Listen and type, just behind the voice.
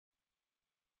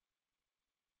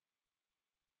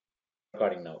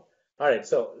recording now. All right,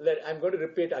 so I'm going to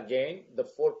repeat again the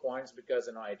 4 points because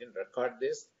I didn't record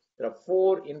this. There are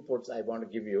 4 inputs I want to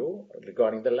give you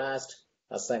regarding the last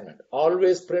assignment.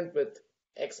 Always print with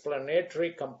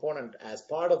explanatory component as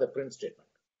part of the print statement.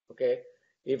 Okay,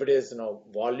 if it is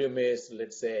volume is,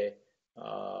 let's say,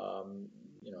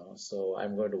 so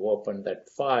I'm going to open that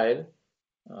file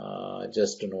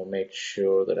just to make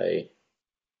sure that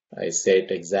I say it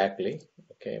exactly.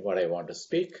 Okay, what I want to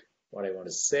speak, what I want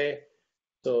to say.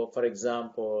 So, for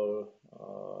example,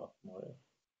 no,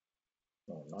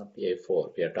 not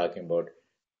A4. We are talking about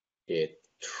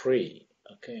A3.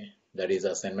 Okay, that is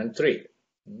assignment 3.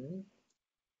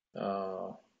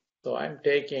 So I'm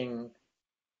taking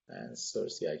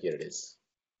answers. Yeah, here it is.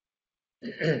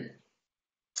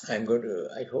 I'm going to,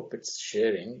 I hope it's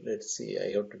sharing. Let's see,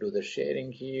 I have to do the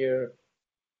sharing here.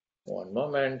 One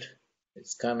moment,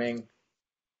 it's coming.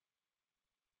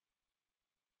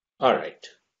 All right.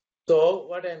 So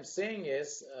what I'm saying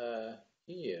is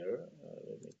here,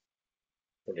 let me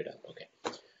put it up. Okay.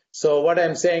 So what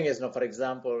I'm saying is, for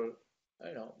example,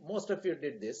 most of you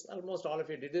did this. Almost all of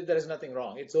you did it. There is nothing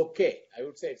wrong. It's okay. I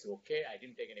would say it's okay. I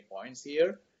didn't take any points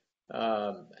here.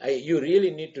 You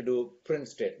really need to do print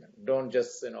statement. Don't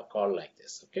just call like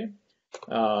this. Okay.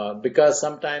 Because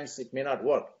sometimes it may not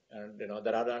work, and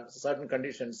there are certain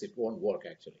conditions it won't work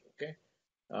actually. Okay.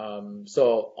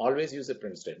 So always use a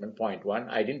print statement. Point 1,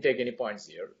 I didn't take any points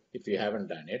here if you haven't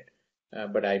done it,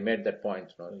 but I made that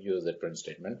point, use the print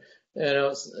statement.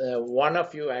 One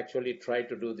of you actually tried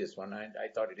to do this one, and I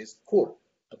thought it is cool.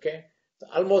 Okay, so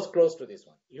almost close to this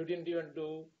one. You didn't even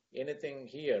do anything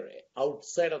here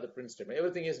outside of the print statement.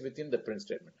 Everything is within the print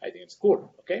statement. I think it's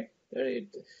cool. Okay,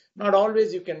 not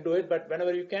always you can do it, but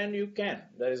whenever you can, you can.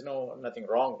 There is nothing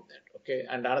wrong with that. Okay,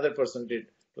 and another person did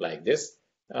like this.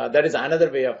 That is another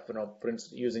way of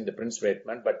using the print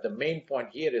statement, but the main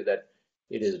point here is that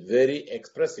it is very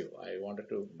expressive. I wanted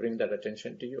to bring that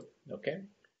attention to you. Okay,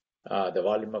 the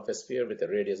volume of a sphere with a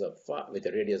radius of 5,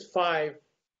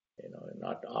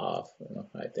 not off.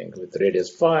 I think with radius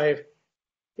 5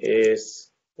 is,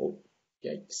 oh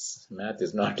yikes, math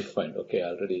is not defined. Okay, I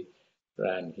already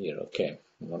ran here. Okay,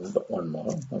 one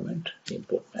more moment.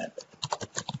 Input math.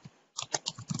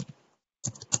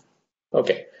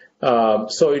 Okay.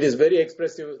 So it is very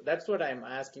expressive. That's what I'm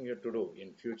asking you to do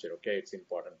in future. Okay, it's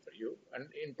important for you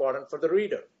and important for the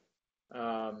reader.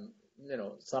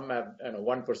 Some have,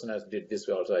 one person has did this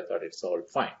way also. I thought it's all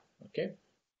fine. Okay,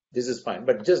 this is fine,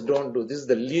 but just don't do. This is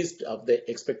the least of the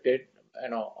expected,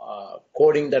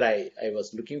 coding that I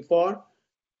was looking for.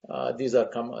 These are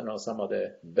some of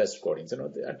the best codings.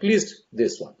 At least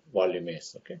this one, volume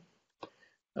is okay.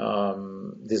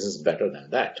 This is better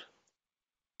than that.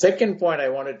 Second point I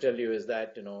want to tell you is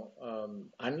that,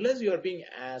 unless you are being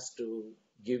asked to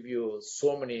give you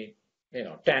so many,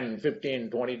 10, 15,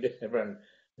 20 different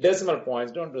decimal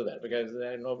points, don't do that because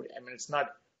nobody, it's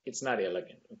not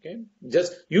elegant. Okay.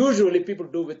 Just usually people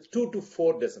do with 2 to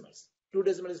 4 decimals. 2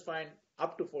 decimal is fine.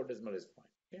 Up to 4 decimal is fine.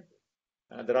 Okay.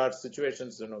 There are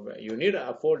situations, where you need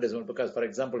a 4 decimal because, for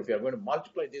example, if you are going to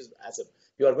multiply this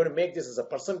you are going to make this as a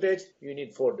percentage, you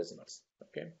need 4 decimals.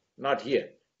 Okay. Not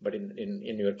here, but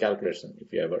in your calculation,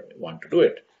 if you ever want to do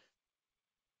it.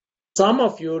 Some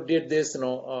of you did this, in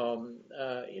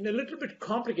a little bit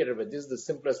complicated way. This is the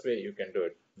simplest way you can do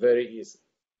it. Very easy.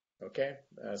 Okay.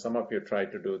 Some of you try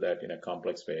to do that in a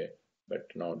complex way,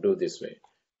 but do this way.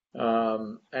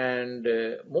 And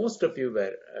most of you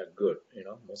were good.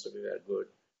 Most of you were good.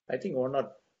 I think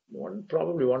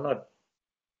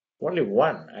only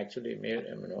one actually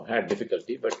had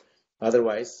difficulty, but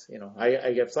otherwise,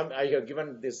 I have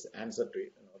given this answer to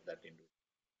that individual.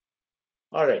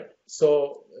 All right,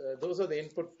 so those are the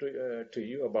input to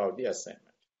you about the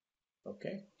assignment.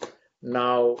 Okay,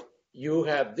 now you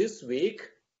have this week.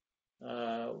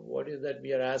 What is that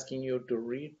we are asking you to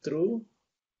read through?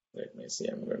 Let me see.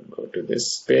 I'm going to go to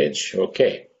this page.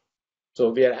 Okay, so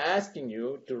we are asking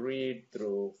you to read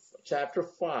through chapter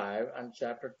 5 and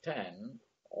chapter 10,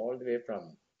 all the way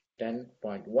from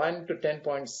 10.1 to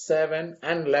 10.7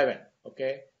 and 11.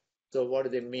 Okay, so what do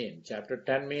they mean? Chapter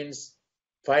 10 means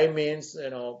 5 means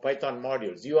Python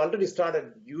modules. You already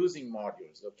started using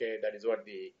modules. Okay, that is what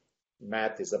the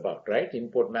math is about, right?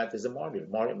 Import math is a module.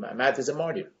 Math is a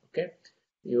module. Okay,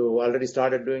 you already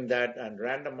started doing that, and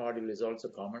random module is also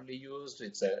commonly used.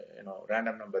 It's a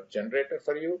random number generator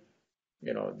for you.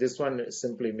 This one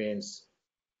simply means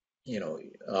uniform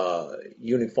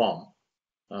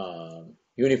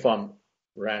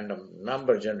random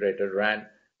number generator,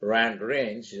 rand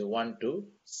range 1 to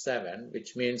 7,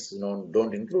 which means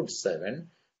don't include 7,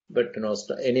 but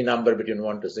any number between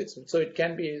 1 to 6. So it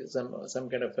can be some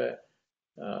kind of a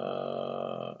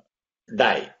die,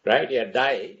 right? Yeah,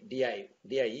 die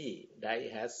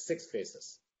has 6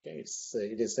 faces. Okay,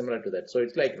 it is similar to that. So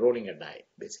it's like rolling a die,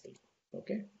 basically.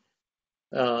 Okay.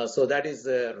 So that is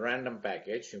a random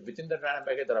package. Within the random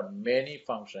package, there are many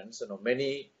functions,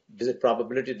 many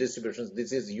probability distributions.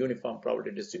 This is uniform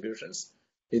probability distributions.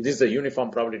 This is a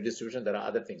uniform probability distribution. There are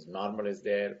other things. Normal is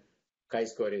there,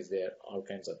 chi-square is there, all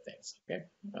kinds of things. Okay.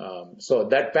 So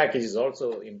that package is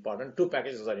also important. 2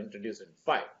 packages are introduced in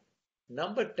 5.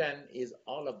 Number 10 is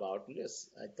all about lists.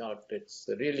 I thought it's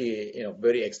really,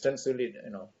 very extensively,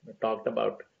 talked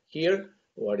about here.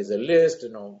 What is a list?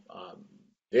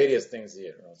 Various things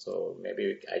here. So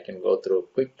maybe I can go through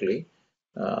quickly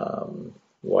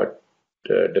what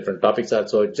different topics are.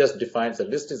 So it just defines a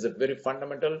list is a very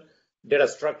fundamental data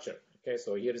structure. Okay,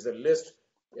 so here is a list.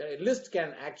 A list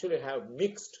can actually have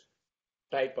mixed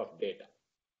type of data.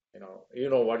 You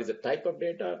know what is a type of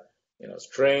data?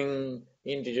 String,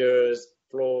 integers,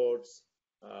 floats,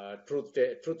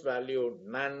 truth value,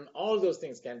 none. All those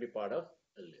things can be part of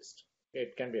a list.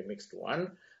 It can be a mixed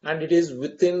one, and it is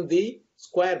within the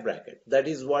square bracket. That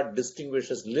is what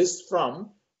distinguishes lists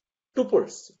from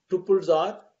tuples. Tuples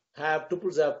have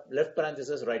left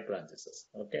parenthesis, right parenthesis.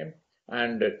 Okay,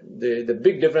 and the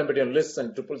big difference between lists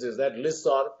and tuples is that lists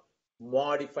are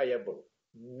modifiable,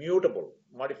 mutable.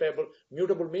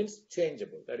 Mutable means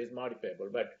changeable. That is modifiable,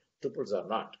 but tuples are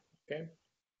not. Okay,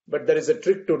 but there is a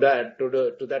trick to that.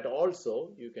 To that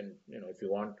also, you can, if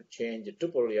you want to change a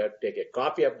tuple, you have to take a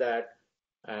copy of that,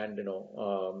 and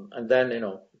and then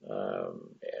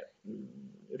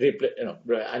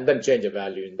and then change a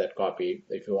value in that copy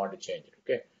if you want to change it.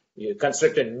 Okay, you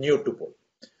construct a new tuple.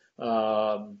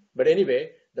 But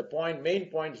anyway, the main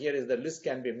point here is the list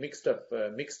can be mixed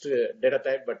data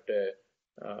type, but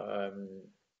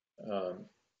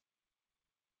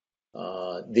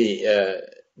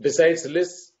besides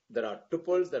lists, there are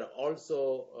tuples. There are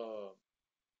also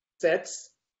sets.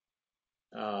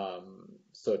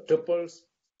 So tuples,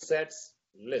 sets,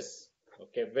 lists.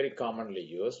 Okay, very commonly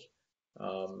used.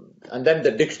 And then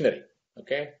the dictionary.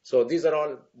 Okay, so these are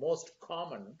all most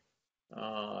common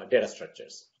data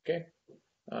structures. Okay,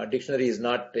 dictionary is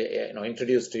not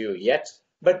introduced to you yet,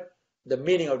 but the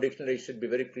meaning of dictionary should be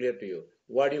very clear to you.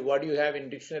 What do you have in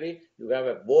dictionary? You have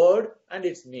a word and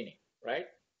its meaning, right?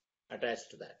 Attached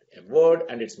to that, a word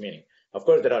and its meaning. Of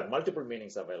course, there are multiple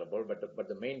meanings available, but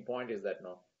the main point is that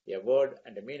a word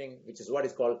and a meaning, which is what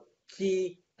is called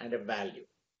key and a value,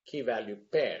 key value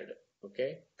paired.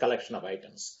 Okay, collection of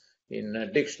items in a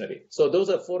dictionary. So those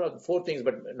are four things.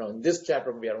 But in this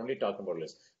chapter we are only talking about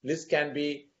lists. List can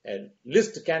have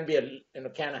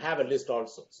a list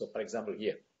also. So for example,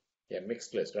 here, a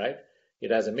mixed list, right? It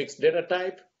has a mixed data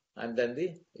type, and then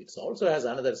it also has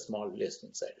another small list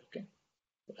inside. Okay,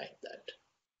 like that.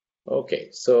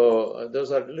 Okay, so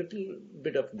those are a little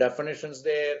bit of definitions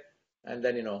there, and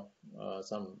then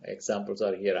some examples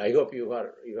are here. I hope you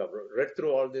have read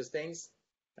through all these things,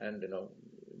 and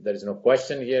there is no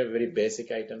question here. Very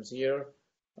basic items here.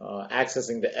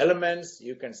 Accessing the elements,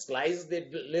 you can slice the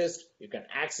list. You can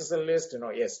access a list.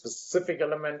 A specific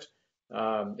element,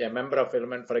 a member of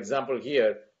element. For example,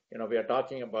 here we are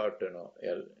talking about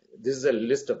this is a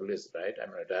list of lists, right? I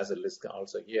mean, it has a list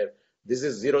also here. This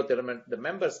is 0th element. The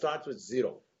member starts with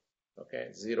 0.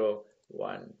 Okay, 0,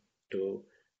 1, 2.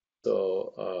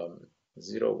 So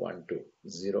 0, 1, 2,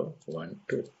 0, 1,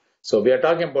 2. So we are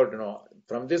talking about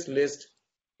from this list,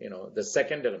 the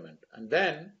second element, and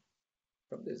then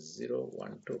from this 0,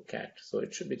 1, 2 cat. So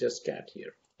it should be just cat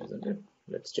here, isn't it?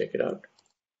 Let's check it out.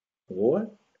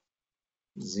 What?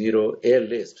 0 a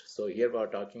list. So here we are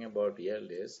talking about a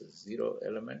list, 0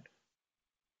 element,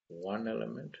 1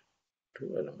 element,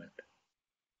 2 element.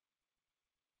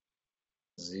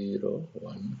 0,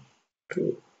 1,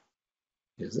 2.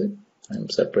 Is it? I'm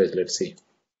surprised. Let's see.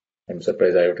 I'm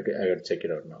surprised. I have to check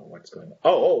it out now. What's going on?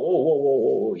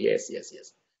 Oh, yes.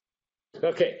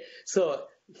 Okay. So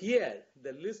here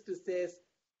the list says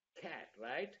cat,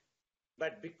 right?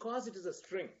 But because it is a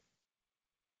string,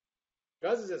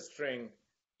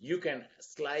 you can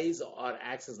slice or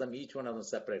access them, each one of them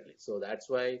separately. So that's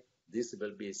why this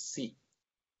will be C.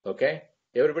 Okay.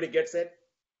 Everybody gets it?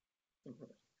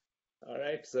 All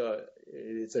right, so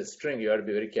it's a string. You have to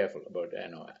be very careful about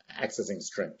accessing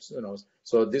strings.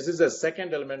 So this is the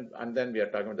second element, and then we are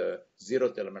talking about the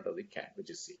 0th element of the cat, which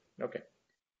is C. Okay,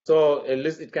 so a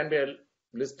list, it can be a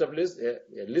list of lists. A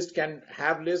list can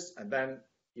have lists, and then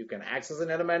you can access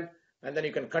an element, and then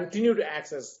you can continue to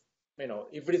access.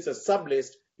 If it is a sub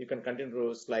list, you can continue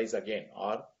to slice again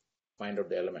or find out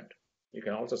the element. You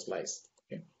can also slice.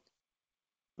 Okay.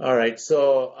 All right,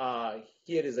 so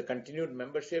here is a continued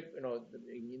membership.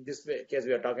 In this case,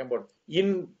 we are talking about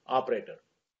in operator.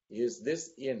 Is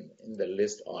this in the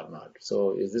list or not?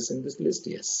 So is this in this list?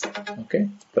 Yes. Okay,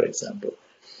 for example.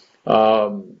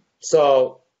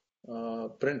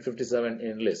 Print 57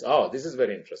 in list. Oh, this is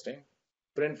very interesting.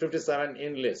 Print 57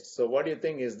 in list. So what do you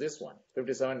think is this one?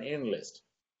 57 in list.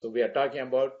 So we are talking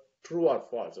about true or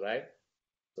false, right?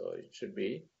 So it should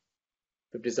be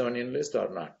 57 in list or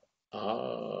not.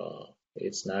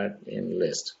 It's not in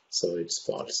list, so it's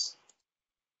false.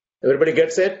 Everybody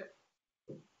gets it?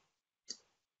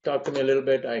 Talk to me a little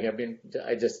bit.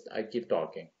 I keep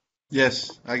talking.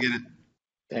 Yes, I get it.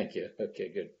 Thank you. Okay,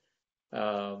 good.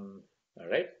 All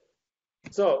right.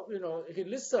 So,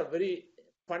 lists are very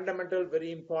fundamental,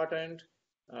 very important.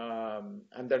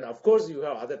 And then, of course, you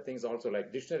have other things also,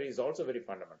 like dictionary is also very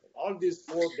fundamental. All these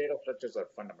 4 data structures are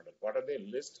fundamental. What are they?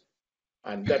 List.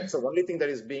 And that's the only thing that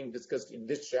is being discussed in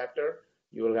this chapter.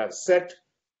 You will have set.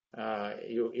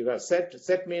 You have set.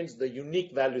 Set means the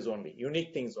unique values only,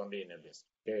 unique things only in a list.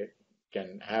 Okay,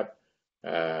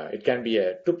 it can be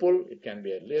a tuple, it can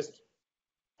be a list,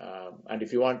 and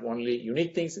if you want only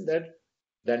unique things in that,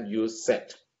 then use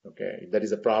set. Okay, if there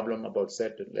is a problem about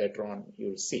set later on,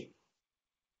 you'll see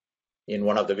in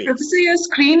one of the weeks. Professor, your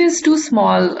screen is too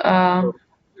small.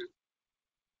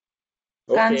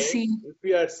 Can't Okay, see. if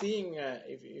we are seeing,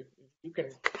 if you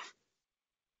can.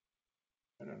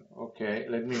 Okay,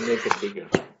 let me make it bigger.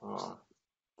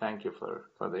 Thank you for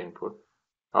the input.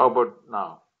 How about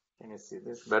now? Can you see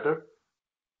this better?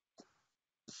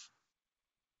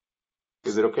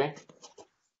 Is it okay?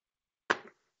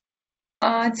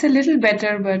 It's a little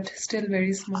better, but still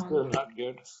very small. Still not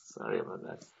good. Sorry about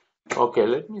that. Okay,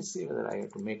 let me see whether I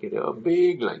have to make it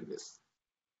big like this.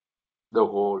 The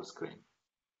whole screen.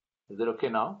 Is it okay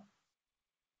now?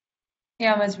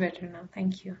 Yeah, much better now.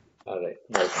 Thank you. All right.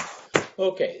 Welcome.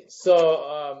 Okay,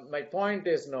 so my point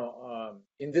is,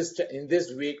 in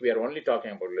this week we are only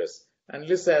talking about lists, and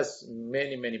list has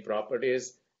many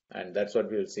properties, and that's what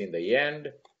we'll see in the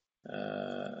end.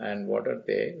 And what are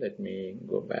they? Let me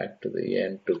go back to the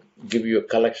end to give you a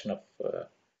collection of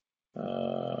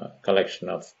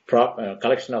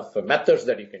methods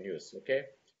that you can use. Okay,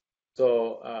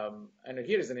 so and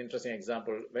here is an interesting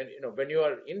example. When you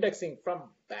are indexing from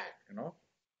back,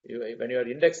 when you are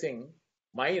indexing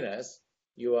minus,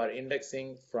 you are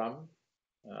indexing from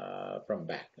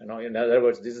back. In other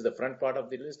words, this is the front part of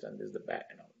the list, and this is the back,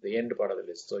 the end part of the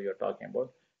list. So you're talking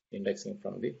about indexing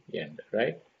from the end,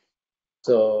 right?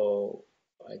 So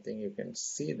I think you can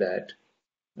see that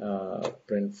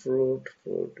print fruit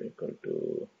equal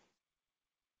to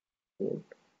fruit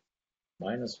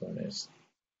minus 1 is.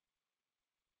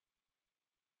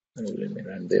 Let me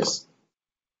run this.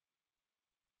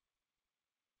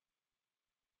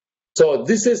 So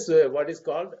this is what is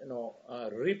called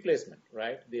replacement,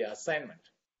 right? The assignment.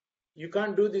 You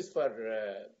can't do this for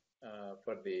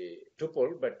the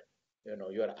tuple, but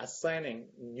you are assigning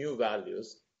new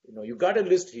values. You got a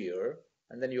list here,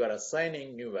 and then you are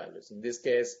assigning new values. In this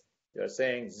case, you are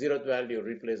saying 0th value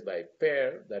replaced by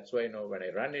pair. That's why when I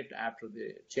run it after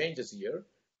the changes here,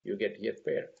 you get here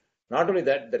pair. Not only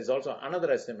that, there is also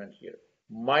another assignment here,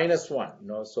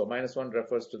 -1. So -1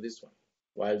 refers to this one,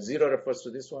 while 0 refers to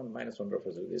this one, -1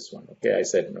 refers to this one. Okay, I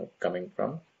said coming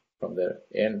from the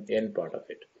end part of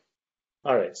it.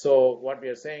 All right, so what we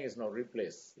are saying is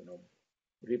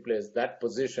replace that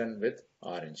position with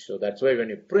orange. So that's why when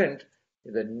you print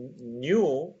the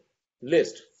new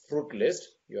list, fruit list,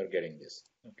 you are getting this.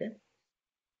 Okay.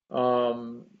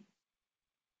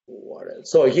 What else?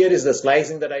 So here is the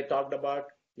slicing that I talked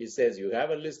about. It says you have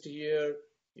a list here,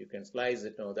 you can slice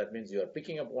it. That means you are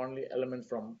picking up only elements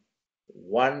from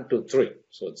 1 to 3.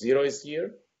 So 0 is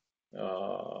here.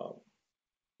 No,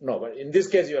 but in this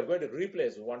case, you are going to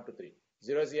replace 1 to 3.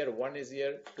 0 is here, 1 is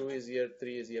here, 2 is here,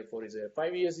 3 is here, 4 is here,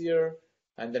 5 is here.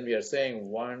 And then we are saying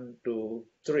 1, 2,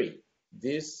 3.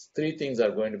 These 3 things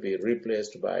are going to be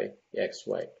replaced by X,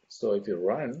 Y. So if you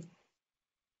run,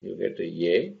 you get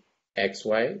A, X,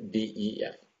 Y, D, E,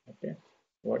 F. Okay.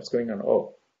 What's going on?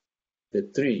 Oh, the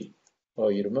 3. Oh,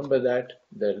 you remember that?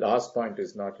 The last point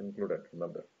is not included.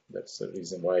 Remember, that's the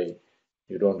reason why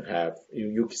you don't have,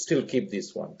 you still keep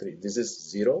this 1, 3. This is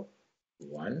 0,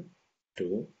 1,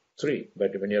 2, 3.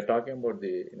 But when you're talking about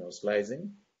the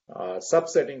slicing,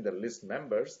 subsetting the list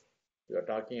members, you are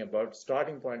talking about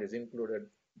starting point is included,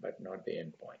 but not the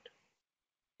end point.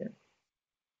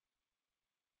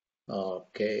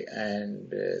 Okay,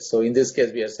 and so in this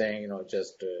case we are saying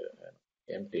just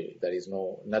empty. There is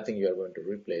nothing you are going to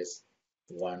replace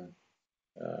 1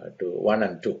 and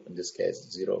 2. In this case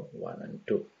 0, 1, and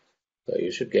 2. So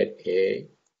you should get A,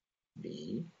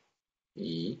 D,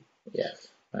 E, F,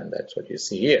 and that's what you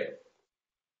see here.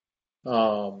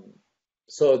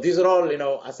 So these are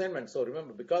all, assignments. So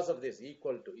remember, because of this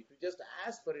equal to, if you just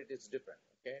ask for it, it's different,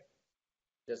 okay?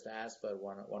 Just ask for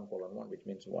 1:1, which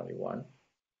means only one.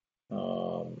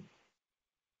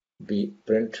 B,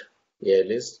 print A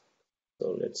list.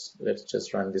 So let's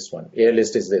just run this one. A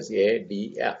list is this, A,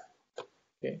 D, F,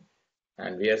 okay?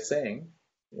 And we are saying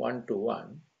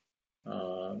 1:1.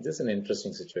 This is an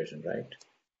interesting situation, right?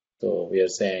 So we are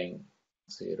saying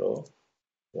 0,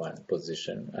 1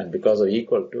 position, and because of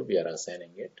equal to, we are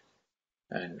assigning it.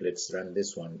 And let's run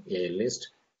this one, A list,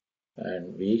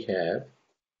 and we have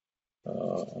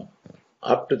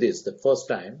up to this, the first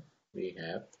time, we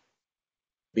have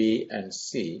B and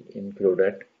C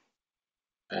included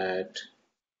at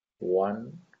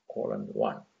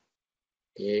 1:1.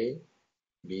 A,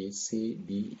 B, C,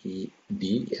 D, E,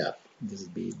 D, F. This is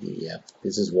B, D, F.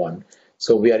 This is 1.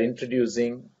 So we are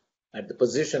introducing, at the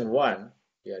position 1,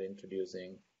 we are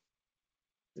introducing,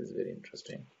 this is very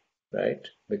interesting, right?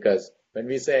 Because when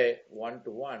we say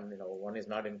 1:1, 1 is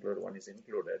not included, 1 is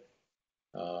included.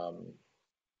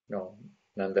 No,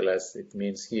 nonetheless, it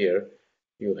means here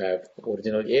you have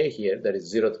original A here, that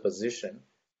is 0th position,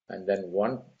 and then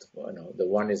 1, the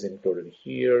 1 is included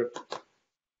here.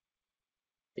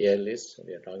 A list,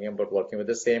 we are talking about working with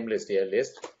the same list, A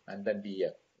list, and then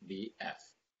DF.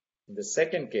 In the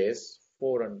second case,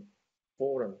 4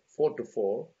 to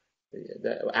 4,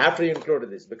 after you included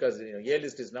this, because A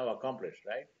list is now accomplished,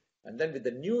 right? And then with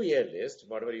the new A list,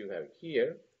 whatever you have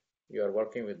here, you are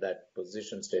working with that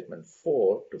position statement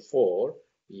 4 to 4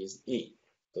 is E.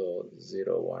 So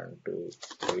 0, 1, 2,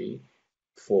 3,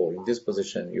 4. In this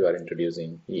position, you are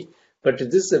introducing E. But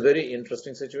this is a very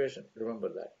interesting situation. Remember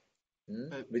that.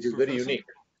 Which is very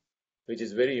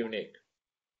unique.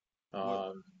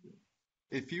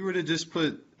 If you were to just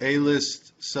put A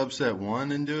list subset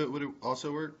 1 into it, would it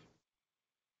also work?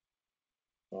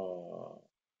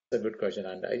 That's a good question,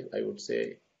 and I would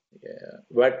say, yeah.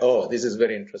 But this is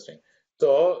very interesting.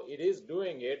 So it is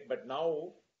doing it, but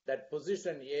now that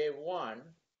position A1,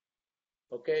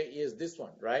 okay, is this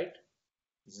one, right?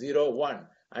 0, 1,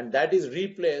 and that is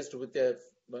replaced with a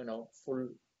full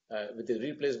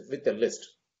replaced with a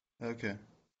list. Okay.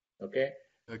 Okay.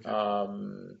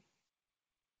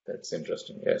 That's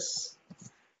interesting. Yes.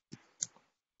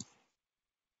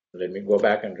 Let me go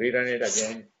back and rerun it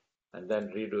again, and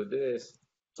then redo this.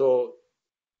 So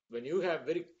when you have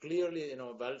very clearly,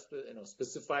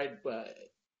 specified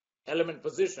element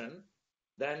position,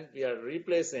 then we are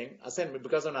replacing assignment,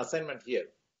 because on assignment here,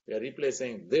 we are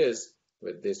replacing this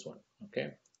with this one,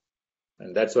 okay?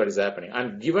 And that's what is happening.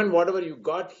 And given whatever you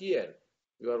got here,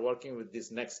 you are working with this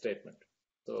next statement.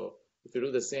 So if you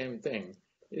do the same thing,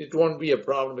 it won't be a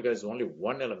problem because it's only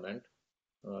one element.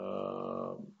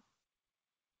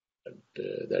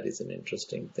 That is an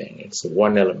interesting thing. It's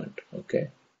one element, okay?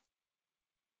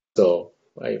 So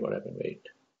what happened? Wait.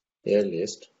 A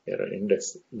list, error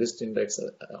index, list index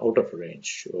out of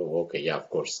range. Oh, okay, yeah, of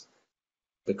course.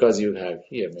 Because you have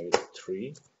here maybe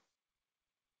 3.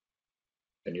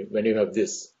 When you have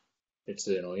this, it's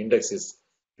index is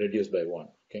reduced by 1.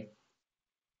 Okay.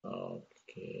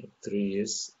 Okay, 3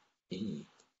 is E.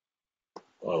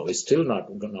 Oh, it's still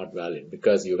not valid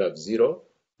because you have 0,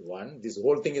 1. This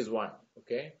whole thing is 1.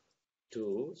 Okay.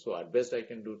 2. So at best I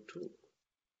can do 2.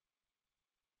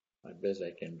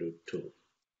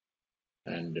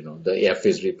 And the F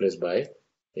is replaced by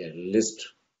a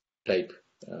list type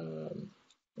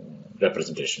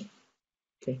representation.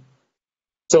 Okay.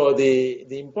 So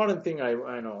the important thing I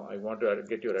want to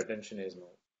get your attention is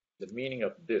the meaning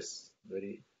of this,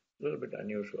 very little bit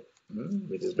unusual,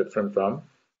 which is different from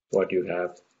what you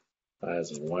have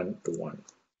as 1:1.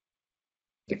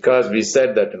 Because we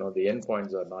said that the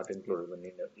endpoints are not included when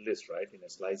in a list, right, in a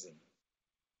slicing,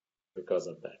 because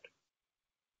of that.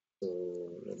 So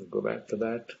let me go back to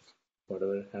that,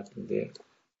 whatever happened there.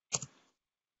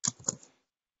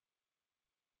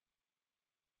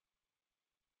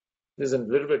 This is a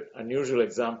little bit unusual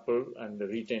example, and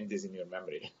retain this in your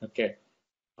memory. Okay.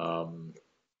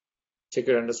 Check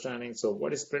your understanding. So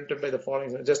what is printed by the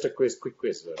following? Just a quick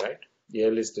quiz, right? The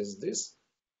A list is this.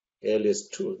 A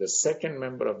list 2, the second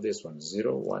member of this one,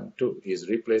 0, 1, 2, is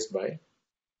replaced by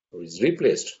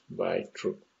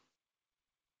true.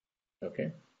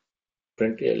 Okay.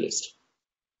 Print A list.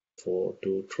 4,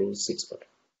 2, true, 6, but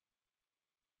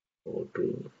 4,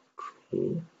 2,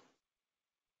 true.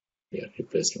 We are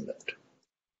replacing that.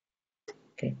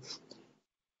 Okay.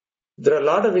 There are a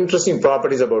lot of interesting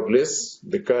properties about lists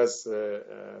because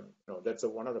that's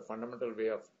one of the fundamental way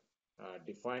of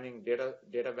defining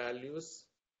data values.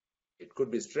 It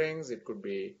could be strings, it could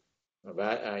be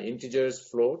integers,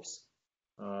 floats,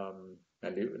 and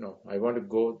I want to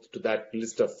go to that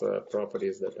list of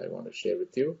properties that I want to share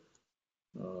with you.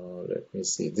 Let me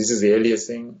see. This is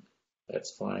aliasing.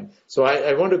 That's fine. So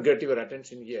I want to get your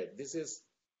attention here. This is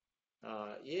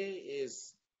A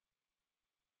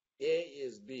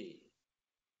is B,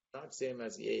 not same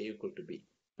as A equal to B.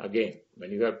 Again,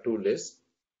 when you have two lists,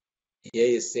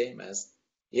 A is same as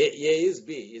A is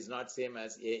B is not same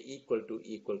as A equal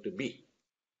to B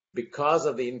because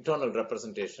of the internal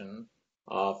representation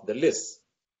of the list.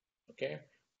 Okay,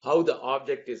 how the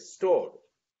object is stored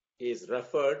is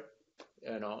referred,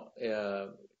 how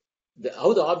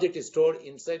the object is stored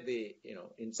inside the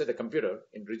computer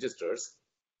in registers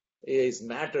is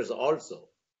matters also.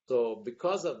 So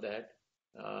because of that,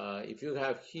 if you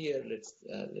have here,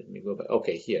 let me go back.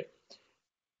 Okay, here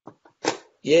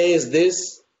A is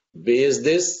this, B is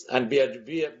this, and B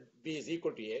is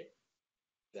equal to A,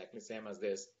 exactly same as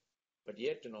this. But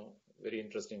yet, very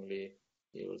interestingly,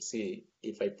 you will see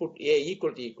if I put A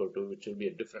equal to, which will be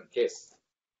a different case.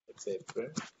 Let's say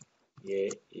print A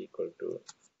equal to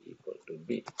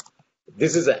B.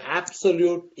 This is an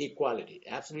absolute equality.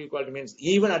 Absolute equality means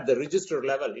even at the register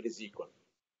level, it is equal.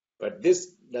 But this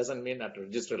doesn't mean at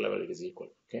register level, it is equal.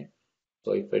 Okay.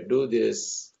 So if I do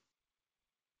this,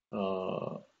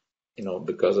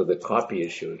 because of the copy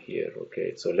issue here.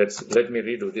 Okay. So let me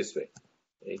redo this way.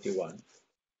 81,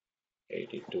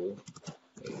 82,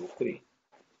 83.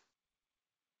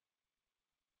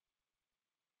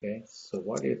 Okay. So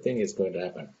what do you think is going to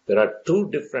happen? There are two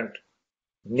different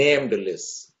named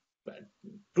lists.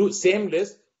 Two same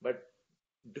list, but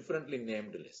differently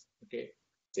named list. Okay.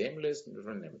 Same list,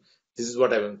 different name. This is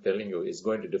what I'm telling you is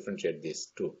going to differentiate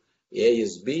these two. A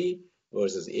is B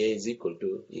versus A is equal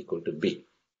to B.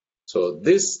 So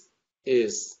this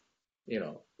is,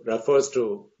 refers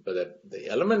to whether the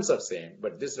elements are same,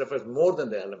 but this refers more than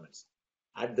the elements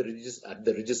at the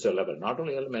register level. Not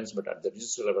only elements, but at the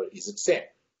register level, is it same?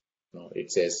 No,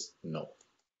 it says no.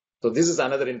 So this is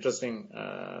another interesting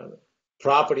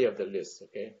property of the list.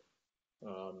 Okay.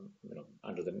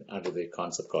 Under the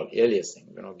concept called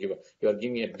aliasing, you are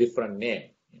giving a different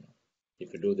name.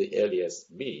 If you do the alias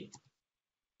B,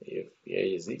 if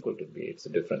A is equal to B, it's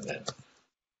different than,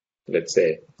 let's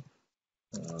say,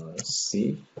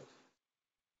 C.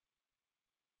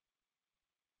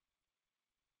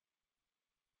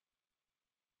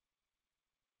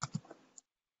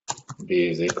 B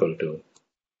is equal to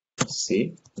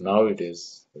C. Now it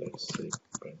is, let's see,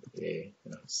 A,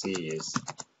 C is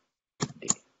D.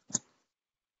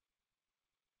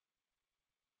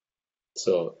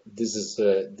 So this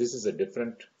is a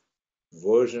different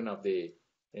version of the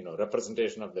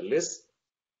representation of the list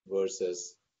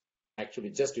versus actually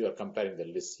just you are comparing the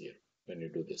list here when you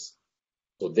do this.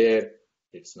 So there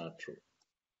it's not true.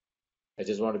 I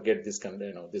just want to get this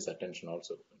this attention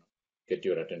also, get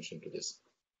your attention to this.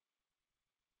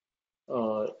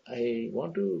 I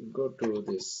want to go to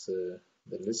this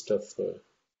the list of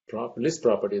list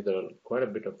properties. There are quite a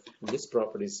bit of list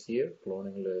properties here.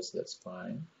 Cloning list, that's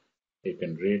fine. You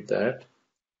can read that.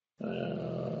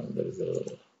 There is a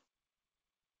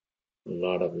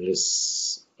lot of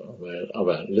lists.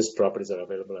 Well, list properties are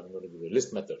available. I'm going to give you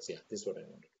list methods. Yeah, this is what I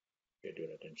want to get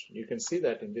your attention. You can see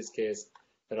that in this case,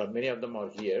 there are many of them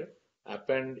are here.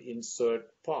 Append,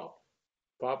 insert, pop.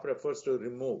 Pop refers to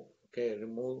remove. Okay,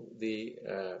 remove the,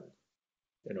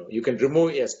 you can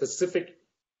remove a specific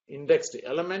indexed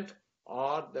element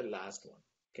or the last one.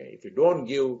 Okay, if you don't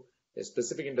give a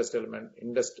specific indexed element,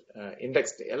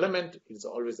 is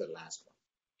always the last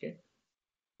one. Okay,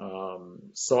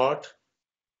 sort,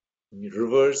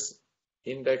 reverse,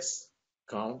 index,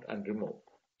 count, and remove.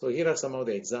 So here are some of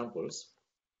the examples.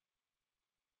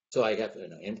 So I have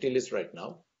an empty list right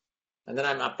now, and then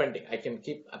I'm appending. I can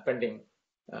keep appending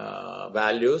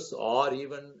values or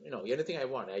even anything I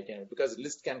want. I can, because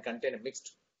list can contain a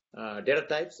mixed data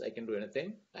types. I can do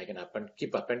anything. I can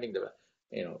keep appending the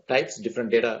types, different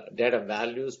data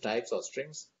values, types or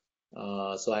strings.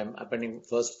 So I'm appending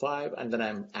first 5, and then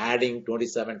I'm adding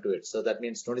 27 to it. So that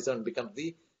means 27 becomes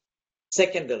the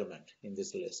second element in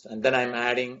this list. And then I'm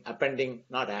appending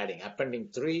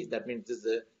 3. That means this is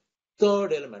the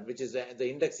third element, which is the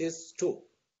index is 2.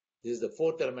 This is the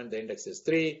fourth element, the index is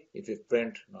 3. If you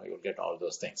print, you'll get all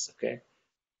those things. Okay.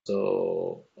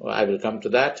 So I will come to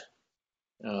that.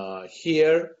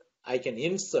 Here I can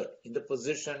insert in the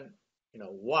position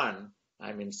 1,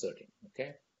 I'm inserting.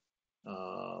 Okay.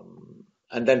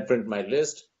 And then print my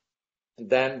list. And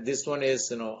then this one is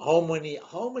how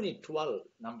many 12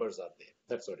 numbers are there.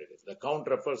 That's what it is. The count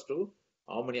refers to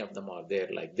how many of them are there,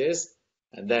 like this.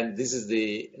 And then this is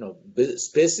the,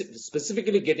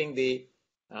 specifically getting the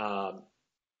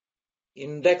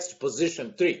indexed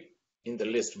position 3 in the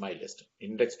list, my list,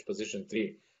 indexed position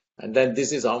 3. And then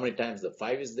this is how many times the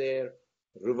 5 is there,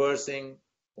 reversing.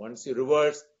 Once you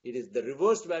reverse, it is the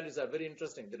reversed values are very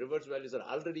interesting. The reversed values are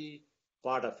already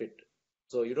part of it.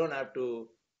 So you don't have to,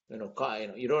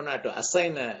 you don't have to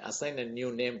assign a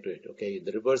new name to it. Okay,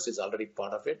 the reverse is already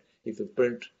part of it. If you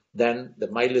print, then the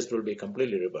my list will be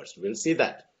completely reversed. We'll see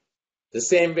that. The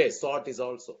same way, sort is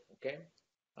also, okay.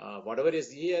 Whatever is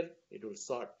here, it will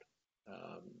sort.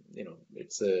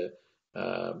 It's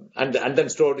and then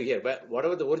stored here. But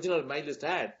whatever the original my list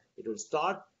had, it will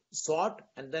sort,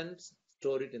 and then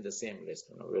store it in the same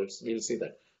list. We'll see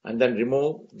that. And then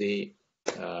remove these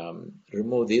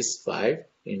 5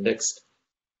 indexed.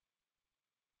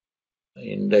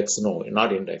 It's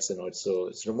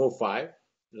remove 5.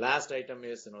 Last item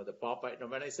is the pop item.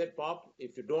 When I said pop,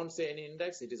 if you don't say any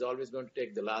index, it is always going to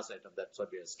take the last item. That's what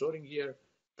we are storing here.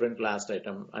 Print last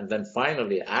item, and then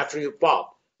finally, after you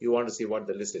pop, you want to see what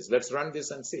the list is. Let's run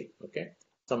this and see. Okay,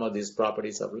 some of these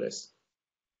properties of list.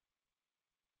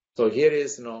 So here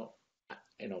is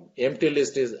empty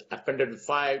list is appended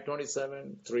 5,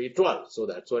 27, 3, 12. So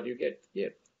that's what you get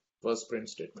here. First print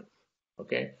statement.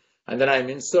 Okay. And then I'm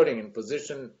inserting in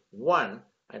position 1,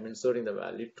 I'm inserting the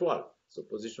value 12. So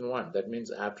position 1, that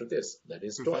means after this, that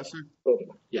is 12.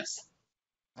 Professor? Yes.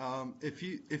 If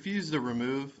you use the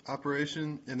remove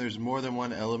operation and there's more than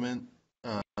one element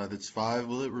that's 5,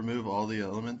 will it remove all the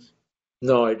elements?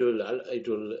 No, it will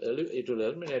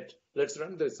eliminate. Let's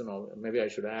run this. Maybe I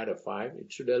should add a 5.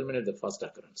 It should eliminate the first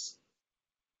occurrence.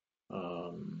 I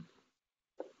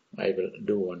will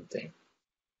do one thing.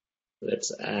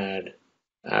 Let's add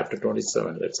after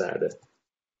 27. Let's add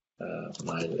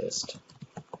my list.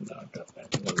 One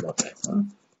more time, huh?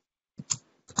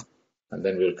 And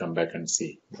then we'll come back and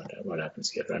see what happens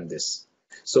here. Run this.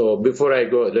 So before I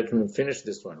go, let me finish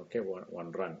this one. Okay,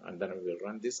 one run, and then we'll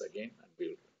run this again and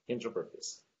we'll interpret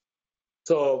this.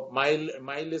 So my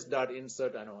list dot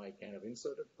insert. I know I kind of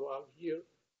inserted 12 here,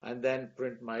 and then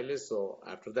print my list. So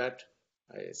after that,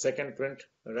 second print.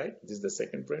 All right, this is the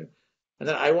second print, and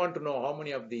then I want to know how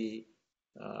many of the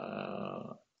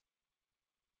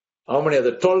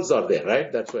 12s are there,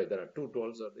 right? That's why there are 2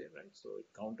 12s are there, right? So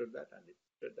it counted that and it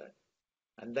did that.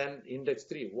 And then index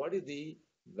 3, what is the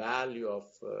value of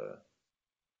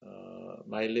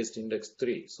my list index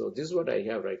 3? So this is what I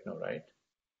have right now, right?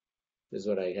 This is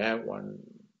what I have.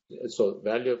 So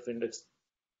value of index.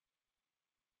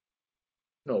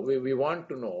 No, we want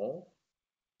to know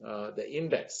the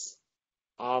index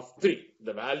of 3,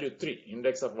 the value 3,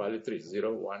 index of value 3,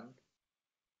 0, 1,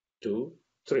 2,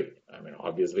 3. I mean,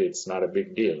 obviously, it's not a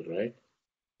big deal, right?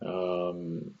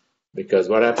 Because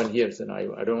what happened here is,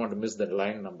 I don't want to miss the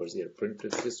line numbers here. Print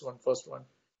is this one, first one.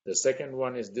 The second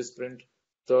one is this print.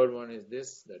 Third one is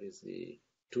this. That is the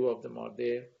 2 of them are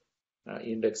there.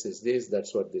 Index is this.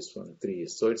 That's what this one, 3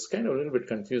 is. So it's kind of a little bit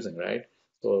confusing, right?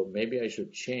 So maybe I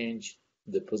should change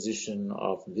the position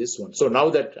of this one. So now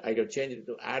that I have changed it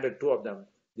to added 2 of them,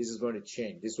 this is going to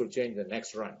change. This will change the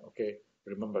next run. Okay.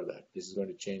 Remember that. This is going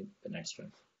to change the next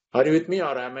run. Are you with me,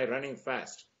 or am I running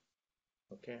fast?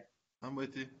 Okay. I'm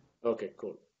with you. Okay,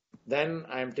 cool. Then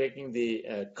I'm taking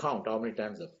the count, how many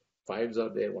times the 5s are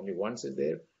there, only once is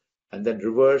there, and then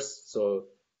reverse. So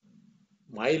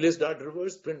my list dot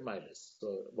reverse, print my list.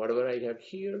 So whatever I have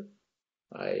here,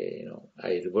 I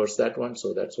reverse that one.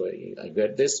 So that's why I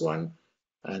get this one,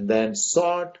 and then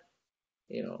sort.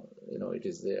 It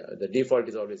is the default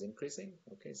is always increasing.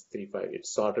 Okay, it's 3, 5. It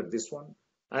sorted this one,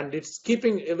 and it's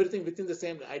keeping everything within the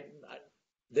same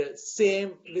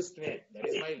list name. That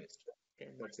is my list.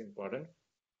 Okay, that's important.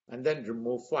 And then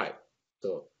remove 5.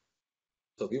 So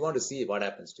we want to see what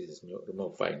happens to this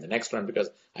remove 5 in the next run because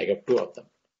I got 2 of them.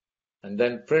 And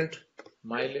then print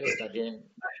my list again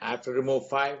after remove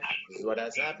 5. This is what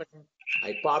has happened.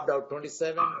 I popped out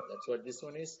 27. That's what this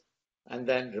one is. And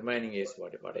then remaining is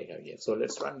what I have here. So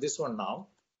let's run this one now.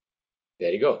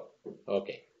 There you go.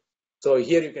 Okay. So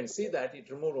here you can see that it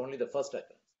removed only the first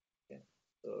occurrence. Okay.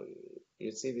 So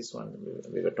you see this one,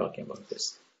 we were talking about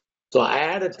this. So I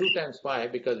added 2 times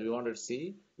 5 because we wanted to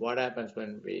see what happens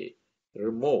when we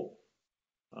remove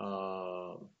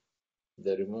where is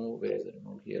the remove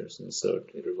here? So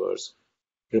insert, reverse,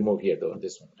 remove here though,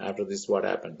 this one. After this, what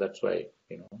happens? That's why,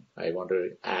 I want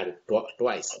to add it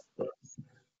twice.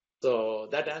 So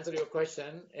that answers your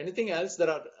question. Anything else? There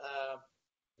are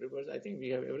reverse. I think we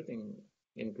have everything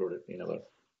included in our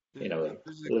There's a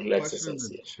little question in exercise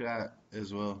the here. chat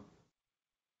as well.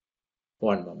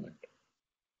 One moment.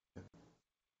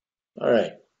 All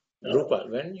right. Rupal,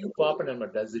 when you pop an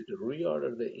element, does it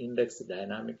reorder the index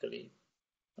dynamically?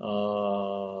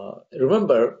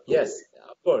 Remember, yes,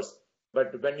 of course.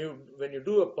 But when you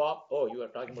do a pop, oh, you are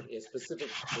talking about a specific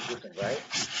position, right?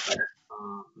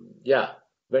 Yeah.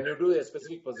 When you do a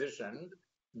specific position,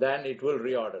 then it will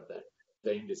reorder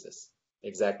the indices.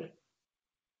 Exactly.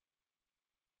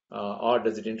 Or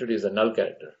does it introduce a null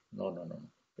character? No, no, no.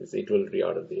 It will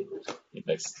reorder the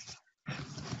index.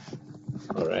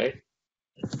 All right.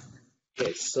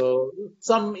 Okay. So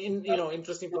some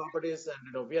interesting properties,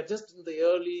 and we are just in the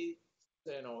early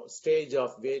stage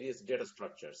of various data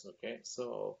structures. Okay.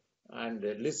 So and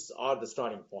lists are the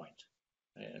starting point.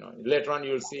 Later on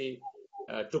you'll see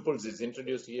tuples is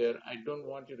introduced here. I don't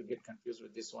want you to get confused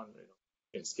with this one. You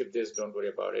can skip this. Don't worry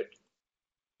about it.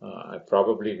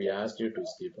 We asked you to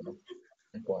skip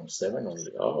 10.7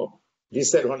 only. Oh, we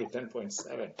said only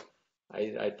 10.7.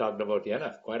 I talked about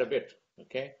enough quite a bit.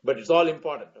 Okay, but it's all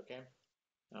important. Okay.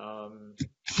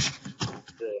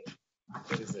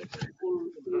 There is a full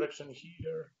introduction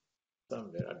here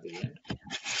somewhere at the end.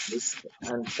 List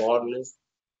and for list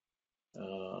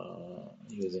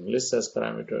using lists as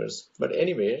parameters. But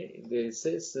anyway, the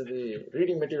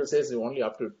reading material says only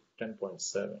up to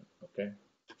 10.7. Okay,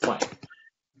 fine.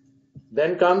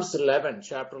 Then comes 11,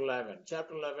 chapter 11.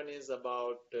 Chapter 11 is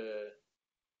about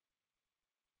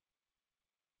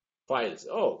files.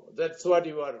 Oh, that's what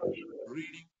you are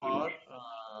reading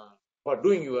for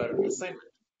doing your assignment.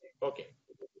 Okay,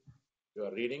 you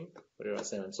are reading for your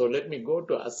assignment. So let me go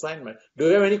to assignment. Do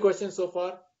you have any questions so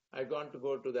far? I'm going to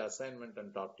go to the assignment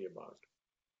and talk to you about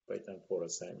Python 4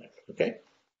 assignment. Okay,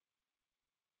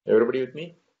 everybody with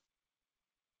me?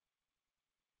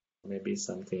 Maybe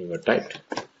something you were typed.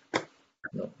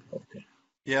 No. Okay.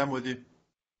 Yeah, I'm with you.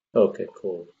 Okay,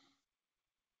 cool.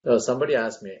 Somebody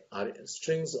asked me, are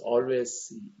strings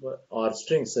always, or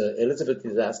strings, Elizabeth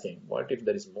is asking, what if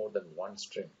there is more than one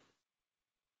string?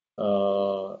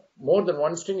 More than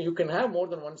one string, you can have more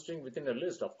than one string within a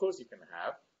list. Of course you can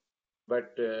have,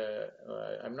 but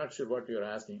I'm not sure what you're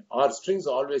asking. Are strings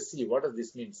always C? What does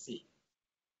this mean, C?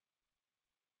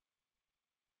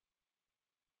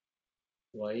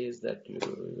 Why is that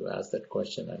you asked that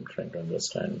question? I'm trying to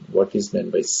understand what is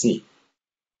meant by C.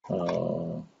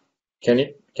 Can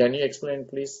you explain,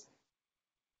 please?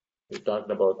 We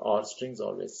talked about are strings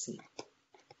always C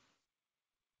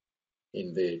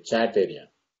in the chat area.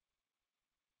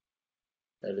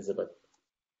 Elizabeth.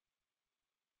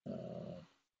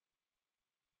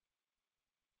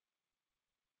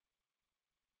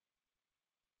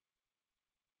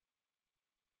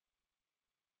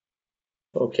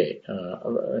 Okay, I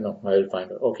will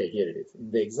find out. Okay, here it is.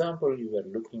 In the example you were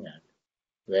looking at,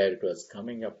 where it was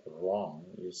coming up wrong,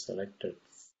 you selected.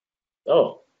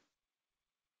 Oh,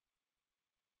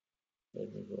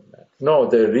 let me go back. No,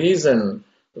 the reason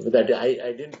that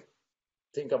I didn't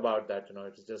think about that,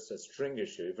 it's just a string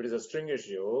issue. If it is a string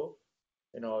issue,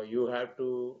 you have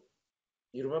to,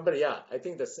 you remember, yeah, I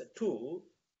think the two,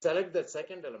 select the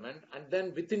second element and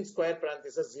then within square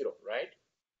parenthesis 0, right?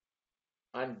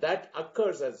 And that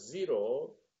occurs as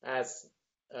 0 as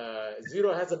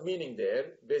 0 has a meaning there,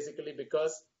 basically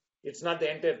because it's not the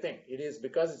entire thing. It is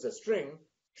because it's a string.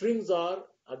 Strings are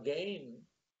again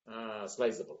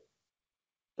sliceable.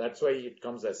 That's why it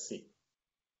comes as C.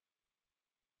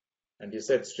 And you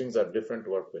said strings are different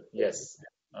to work with. Yes.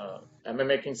 Am I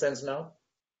making sense now?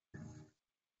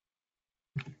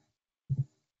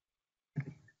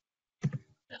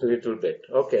 A little bit.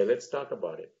 Okay, let's talk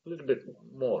about it a little bit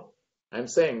more. I'm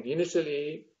saying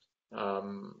initially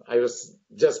I was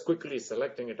just quickly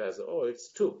selecting it as, oh,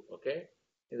 it's 2, okay?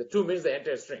 The 2 means the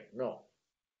entire string. No.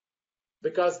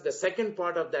 Because the second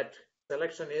part of that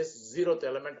selection is 0th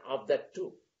element of that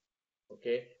 2.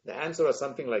 Okay? The answer was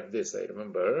something like this, I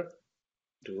remember.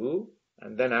 2,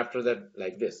 and then after that,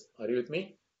 like this. Are you with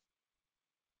me?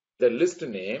 The list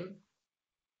name,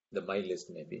 the my list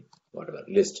maybe, whatever,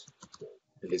 list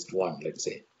 1, let's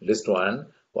say. List 1,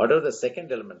 whatever the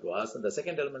second element was, and the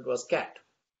second element was cat.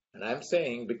 And I'm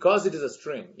saying because it is a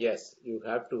string, yes, you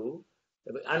have to,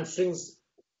 and strings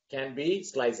can be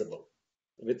sliceable.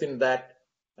 Within that,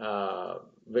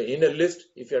 in a list,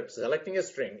 if you're selecting a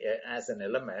string as an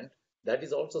element, that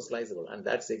is also sliceable. And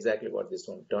that's exactly what this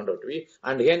one turned out to be.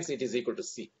 And hence it is equal to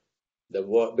C.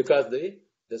 Because the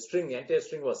entire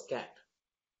string was cat.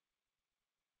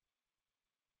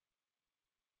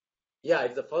 Yeah,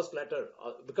 it's the first letter.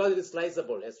 Because it is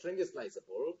sliceable, a string is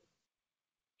sliceable,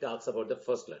 talks about the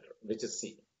first letter, which is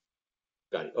C.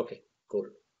 Got it. Okay, cool.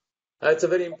 It's a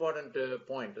very important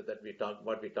point that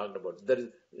what we talked about. There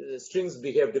is strings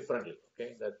behave differently.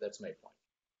 Okay, that's my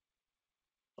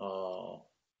point.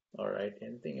 All right,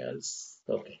 anything else?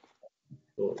 Okay,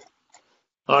 cool.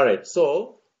 All right,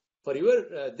 so for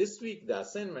your this week, the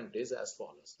assignment is as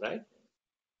follows, right?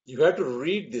 You have to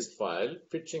read this file,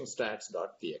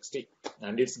 pitchingstats.txt,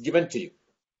 and it's given to you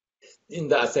in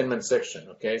the assignment section.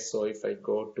 Okay, so if I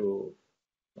go to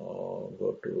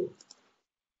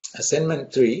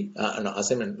assignment 3, no,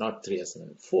 assignment not 3,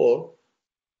 assignment 4,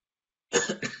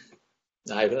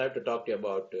 I will have to talk to you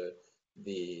about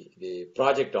the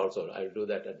project also. I will do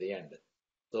that at the end.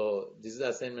 So this is the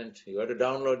assignment. You have to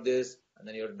download this, and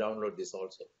then you have to download this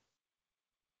also.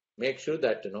 Make sure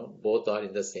that both are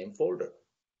in the same folder.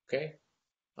 Okay.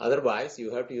 Otherwise,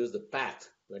 you have to use the path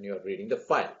when you are reading the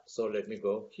file. So let me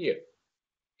go here.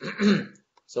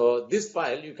 So this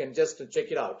file, you can just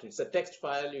check it out. It's a text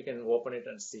file. You can open it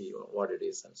and see what it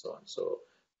is and so on. So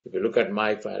if you look at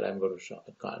my file, I'm going to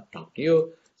talk to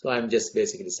you. So I'm just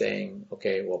basically saying,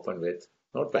 okay, open with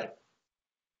Notepad.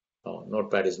 Oh,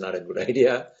 Notepad is not a good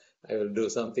idea. I will do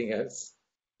something else.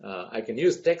 I can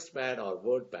use TextPad or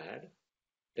WordPad.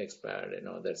 TextPad,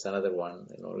 that's another one.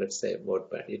 Let's say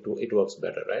WordPad. It works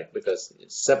better, right? Because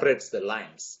it separates the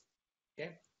lines.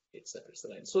 Okay, it separates the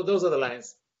lines. So those are the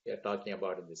lines we are talking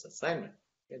about in this assignment.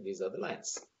 Okay, these are the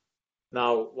lines.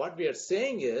 Now, what we are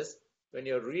saying is, when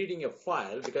you're reading a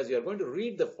file, because you're going to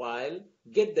read the file,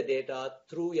 get the data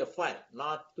through a file,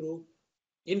 not through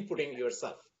inputting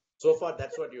yourself. So far,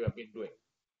 that's what you have been doing.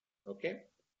 Okay,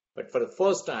 but for the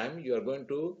first time, you are going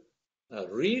to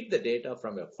read the data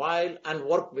from a file and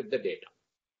work with the data.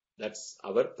 That's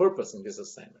our purpose in this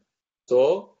assignment.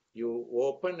 So you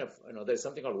open there's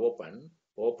something called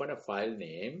open a file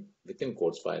name, within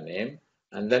quotes file name,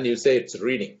 and then you say it's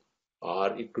reading,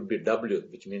 or it could be W,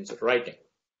 which means writing.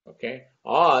 Okay,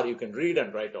 or you can read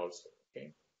and write also.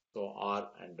 Okay, so R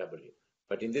and W,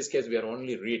 but in this case we are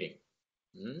only reading.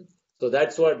 So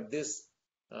that's what this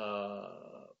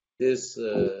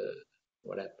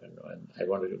what happened. I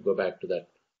wanted to go back to that.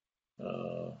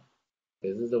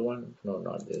 Is this the one? No,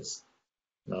 not this.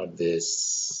 Not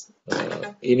this.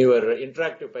 In your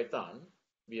interactive Python,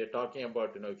 we are talking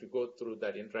about, if you go through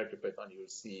that interactive Python, you will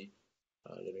see.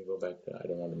 Let me go back. I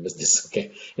don't want to miss this.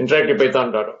 Okay, interactive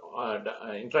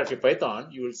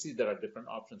Python. You will see there are different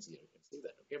options here. You can see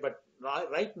that. Okay, but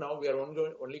right now we are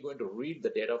only going to read the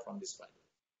data from this file.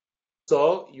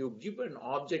 So you give an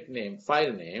object name,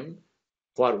 file name,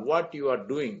 for what you are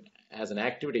doing as an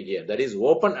activity here. That is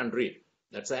open and read.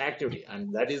 That's an activity,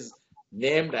 and that is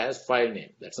named as file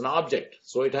name. That's an object.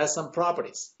 So it has some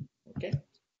properties. Okay.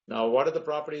 Now, what are the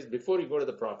properties? Before you go to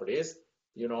the properties,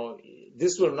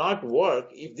 this will not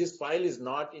work if this file is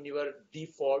not in your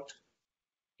default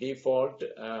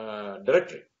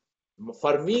directory.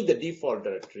 For me, the default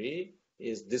directory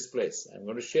is this place. I'm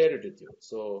going to share it with you.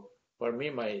 So for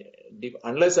me,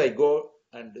 unless I go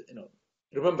and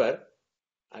remember,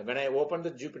 when I open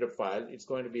the Jupyter file, it's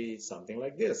going to be something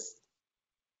like this.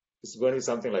 It's going to be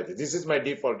something like this. This is my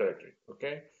default directory,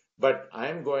 okay? But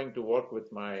I'm going to work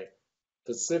with my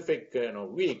specific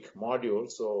week module.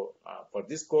 So for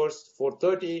this course,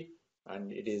 430,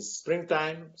 and it is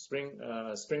springtime, spring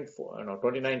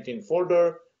 2019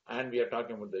 folder, and we are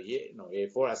talking about the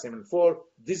A4 assignment 4.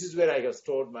 This is where I have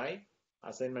stored my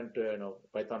assignment,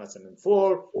 Python assignment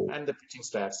 4, and the pitching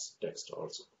stats text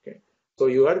also. Okay, so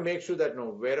you have to make sure that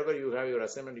wherever you have your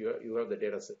assignment, you have the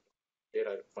data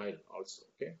file also.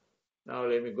 Okay, now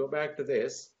let me go back to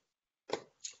this.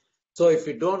 So if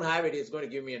you don't have it, it's going to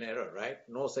give me an error, right?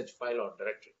 No such file or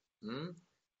directory.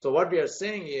 So what we are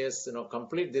saying is,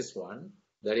 complete this one.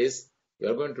 That is, you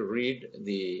are going to read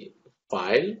the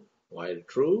file while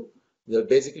true.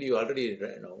 Basically, we have already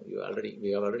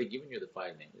given you the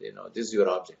file name. This is your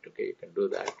object. Okay, you can do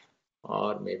that,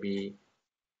 or maybe.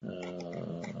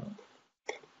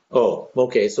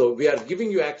 Okay. So we are giving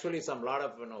you actually some lot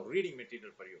of reading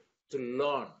material for you to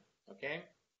learn. Okay.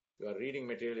 Your reading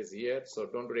material is here, so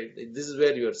don't worry. This is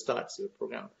where your starts your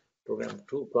program.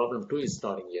 Problem 2 is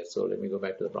starting here. So let me go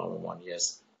back to the problem 1.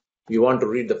 Yes, you want to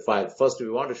read the file. First, we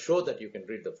want to show that you can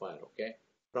read the file. Okay.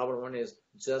 Problem 1 is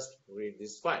just read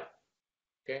this file.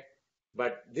 Okay.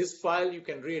 But this file you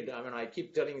can read. I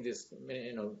keep telling this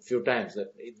few times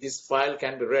that this file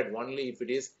can be read only if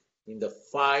it is in the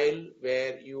file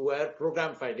where your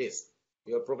program file is.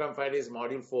 Your program file is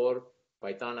module 4.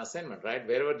 Python assignment, right?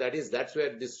 Wherever that is, that's where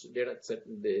this data set,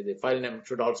 the file name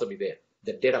should also be there.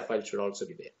 The data file should also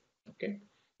be there. Okay,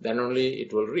 then only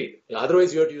it will read.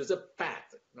 Otherwise, you have to use a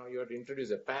path. You have to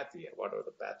introduce a path here. Whatever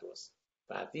the path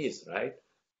is, right?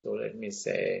 So let me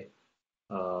say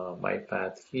my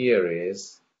path here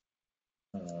is.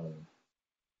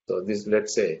 So this,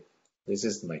 let's say, this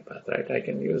is my path, right? I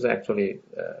can use actually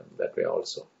that way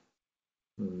also.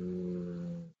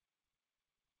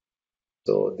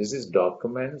 So this is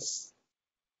documents.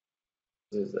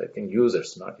 This is, I think,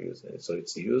 users, not users. So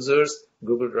it's users,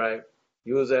 Google Drive,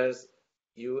 users,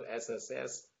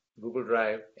 USSS, Google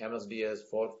Drive,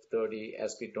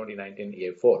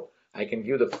 MSDS430-Ch5 I can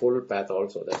give the full path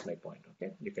also. That's my point.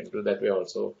 Okay, you can do that way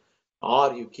also,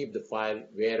 or you keep the file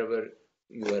wherever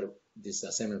this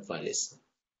assignment file is.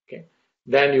 Okay,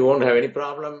 then you won't have any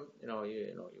problem. Your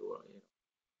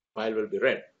file will be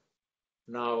read.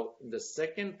 Now, the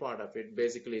second part of it,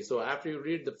 basically, so after you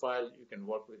read the file, you can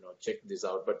work with, check this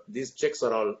out. But these checks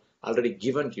are all already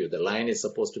given to you. The line is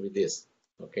supposed to be this.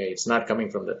 Okay, it's not coming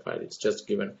from that file. It's just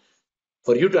given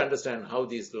for you to understand how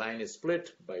this line is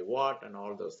split by what and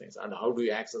all those things, and how do you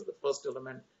access the first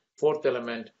element, fourth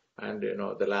element, and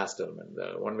the last element.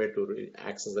 The one way to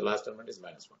access the last element is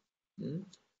 -1.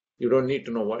 You don't need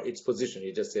to know what its position.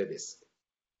 You just say this.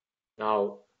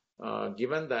 Now,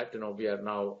 given that we are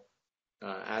now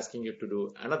asking you to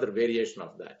do another variation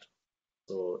of that.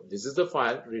 So this is the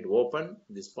file. Read open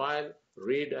this file.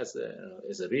 Read as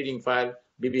a reading file.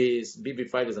 BB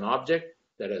file is an object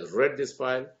that has read this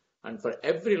file. And for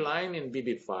every line in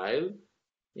BB file,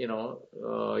 you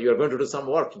are going to do some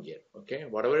work in here. Okay,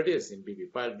 whatever it is in BB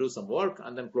file, do some work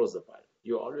and then close the file.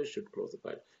 You always should close the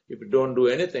file. If you don't do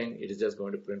anything, it is just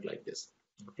going to print like this.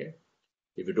 Okay,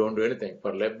 if you don't do anything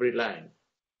for every line,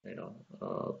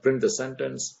 print the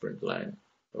sentence, print line.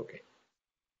 Okay.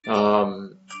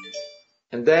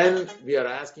 And then we are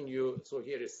asking you, so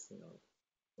here is,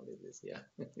 what is this? Yeah,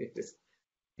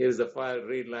 here's the file,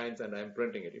 read lines, and I'm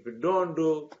printing it. If you don't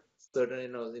do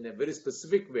certain, in a very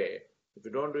specific way, if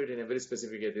you don't do it in a very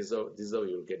specific way, this is how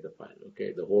you'll get the file.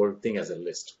 Okay, the whole thing as a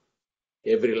list.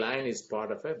 Every line is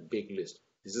part of a big list.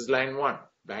 This is line 1,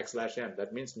 \n.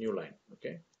 That means new line.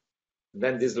 Okay. And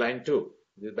then this line 2,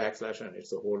 this \n.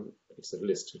 It's a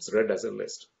list. It's read as a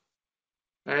list.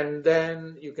 And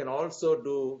then you can also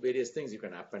do various things. You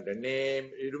can append a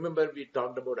name. You remember we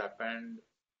talked about append,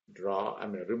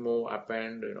 remove,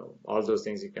 append, all those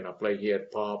things you can apply here.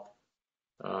 Pop,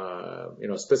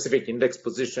 specific index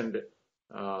positioned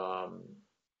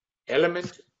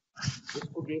element,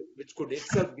 which could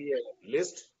itself be a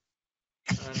list,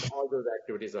 and all those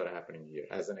activities are happening here.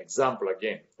 As an example,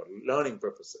 again, for learning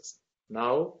purposes.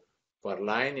 Now, for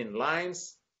line in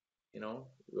lines,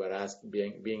 you are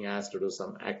being asked to do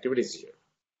some activities here.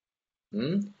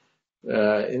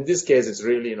 In this case, it's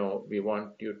really, we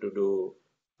want you to do,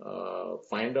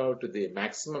 find out the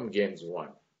maximum gains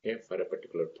won, okay, for a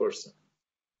particular person.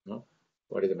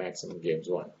 What is the maximum gains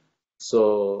won?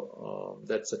 So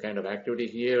that's a kind of activity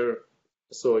here.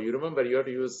 So you remember you have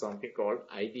to use something called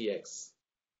IDX.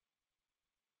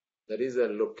 That is a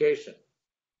location,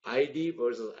 ID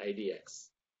versus IDX.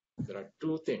 There are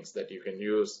two things that you can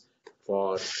use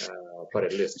for a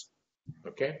list.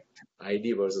 Okay,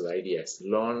 ID versus IDX.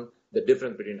 Learn the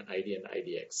difference between ID and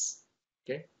IDX.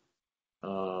 Okay,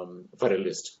 for a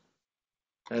list,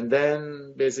 and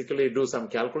then basically do some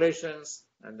calculations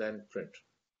and then print.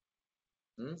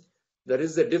 There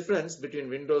is a difference between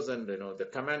Windows and the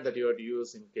command that you have to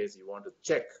use in case you want to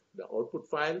check the output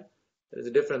file. There is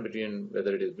a difference between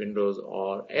whether it is Windows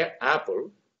or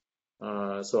Apple.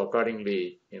 So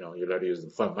accordingly, you'll have to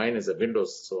use. For mine is a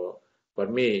Windows. So for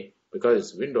me, because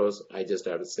it's Windows, I just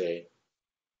have to say,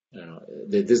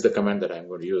 this is the command that I'm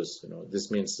going to use.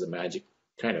 This means the magic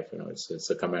kind of. It's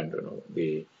a command.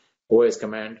 The OS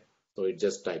command. So it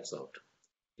just types out.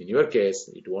 In your case,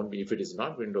 it won't be. If it is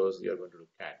not Windows, you're going to do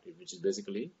cat, which is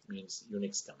basically means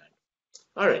Unix command.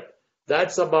 All right,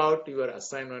 that's about your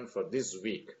assignment for this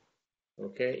week.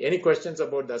 Okay, any questions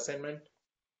about the assignment?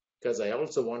 Because I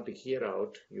also want to hear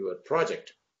out your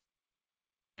project.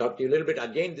 Talk to you a little bit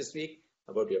again this week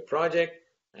about your project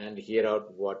and hear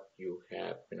out what you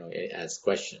have, as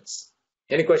questions.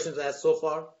 Any questions asked so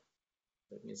far?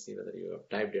 Let me see whether you have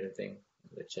typed anything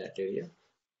in the chat area.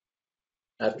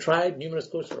 I've tried numerous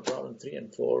codes for problem 3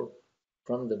 and 4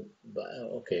 from the,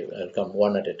 okay, I'll come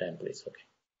one at a time, please. Okay.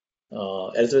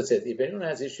 Elizabeth says, if anyone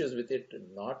has issues with it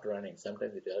not running,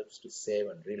 sometimes it helps to save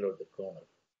and reload the kernel.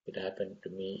 It happened to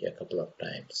me a couple of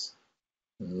times.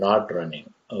 Not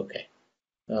running. Okay.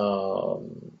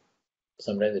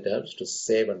 Sometimes it helps to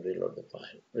save and reload the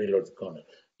file, reload the kernel.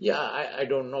 Yeah, I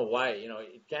don't know why.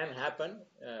 It can happen.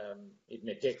 It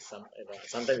may take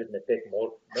sometimes it may take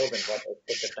more than what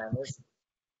expected time is.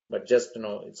 But just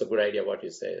it's a good idea what you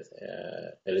say,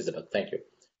 Elizabeth. Thank you.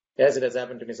 Yes, it has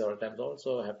happened to me several times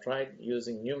also. I have tried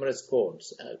using numerous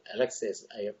codes. Alex says,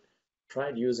 I have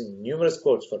tried using numerous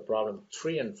codes for problem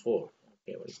 3 and 4.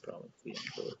 Okay, what is problem 3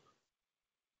 and 4?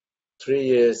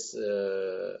 3 is,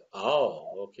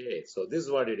 okay. So this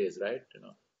is what it is, right?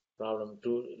 Problem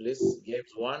 2 lists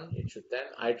games 1. It should then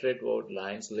iterate over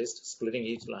lines list, splitting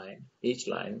each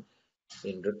line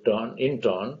in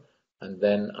turn, and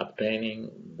then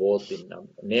obtaining both the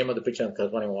name of the picture and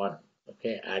corresponding one.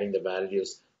 Okay, adding the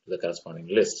values to the corresponding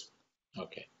list.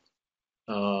 Okay.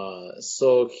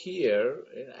 So here,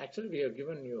 actually, we have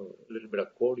given you a little bit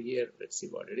of code here. Let's see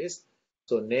what it is.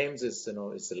 So names is,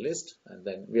 it's a list, and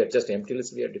then we are just empty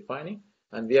list we are defining,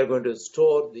 and we are going to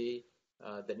store the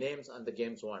names and the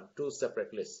games one, 2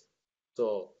 separate lists.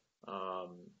 So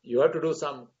you have to do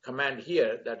some command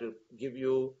here that will give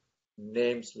you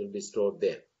names will be stored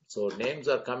there. So names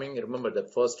are coming. Remember the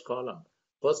first column.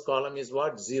 First column is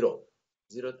what? 0,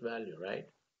 0th value, right?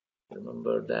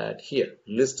 Remember that here.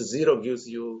 List 0 gives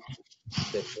you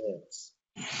the names.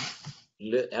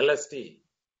 LST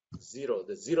 0,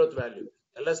 the 0th value.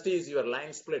 LST is your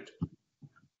line split.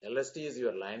 LST is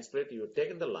your line split. You've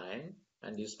taken the line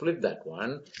and you split that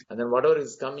one, and then whatever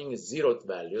is coming is 0th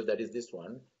value, that is this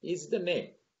one, is the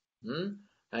name.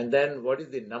 And then what is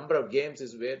the number of games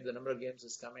is where the number of games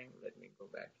is coming. Let me go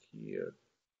back here.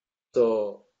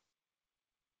 So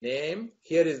name,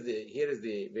 here is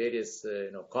the various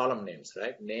column names,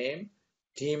 right? Name,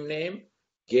 team name,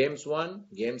 games won,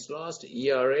 games lost,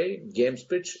 ERA, games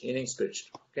pitched, innings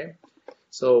pitched. Okay.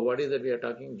 So what is that we are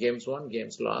talking? Games won,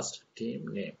 games lost,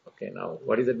 team name. Okay. Now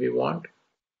what is that we want?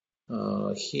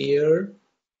 Here.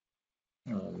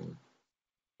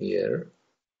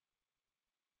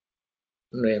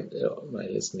 Name, my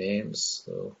list names.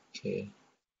 Okay.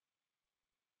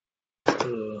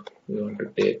 We want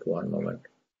to take one moment.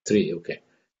 3. Okay.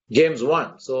 Games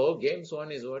 1. So games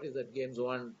 1 is, what is that? Games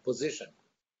 1 position.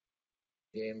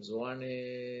 Games 1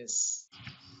 is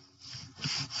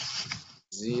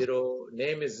 0.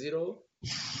 Name is 0,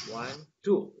 1,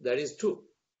 2. That is 2.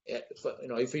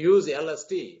 If you use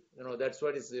LST, that's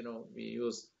what is, we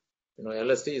use,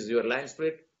 LST is your line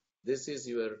split. This is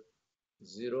your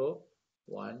 0,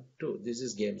 1, 2. This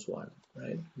is games 1,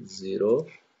 right? 0,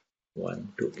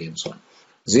 1, 2, games 1.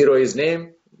 0 is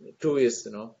name, 2 is,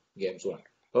 games 1.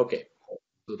 Okay.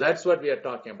 So that's what we are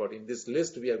talking about. In this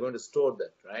list, we are going to store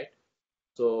that, right?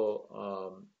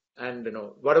 So, and,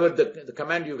 whatever the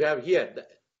command you have here,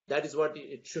 that is what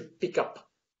it should pick up,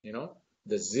 the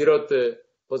 0th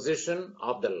position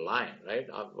of the line, right?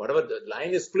 Whatever the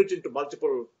line is split into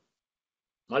multiple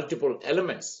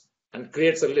elements and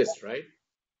creates a list, right?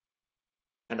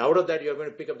 And out of that, you're going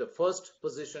to pick up the first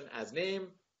position as name,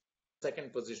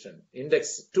 second position,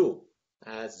 index 2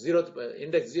 as 0th,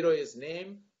 index 0 is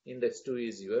name, index 2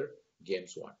 is your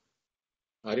games 1.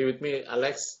 Are you with me,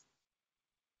 Alex?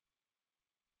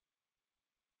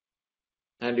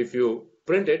 And if you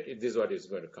print it, this is what it's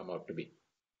going to come out to be.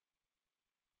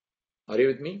 Are you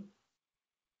with me?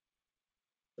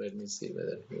 Let me see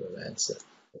whether you have answer.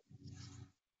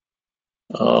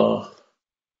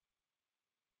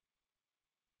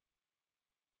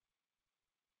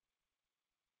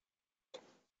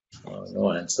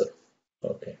 No answer.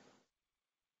 Okay.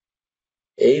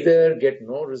 Either get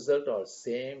no result or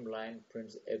same line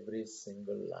prints every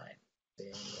single line.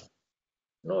 Same line.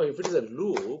 No, if it is a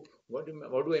loop, what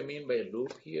do I mean by a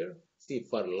loop here? See,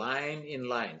 for line in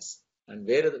lines, and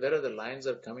where are the lines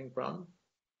are coming from?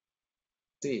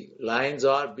 See, lines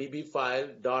are bb file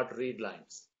dot read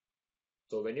lines.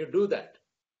 So when you do that,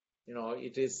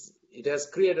 it has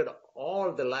created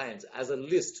all the lines as a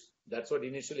list. That's what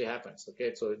initially happens.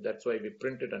 Okay, so that's why we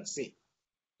print it and see.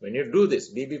 When you do this,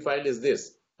 bb file is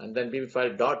this, and then bb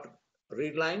file dot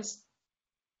read lines,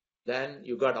 then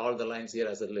you got all the lines here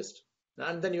as a list.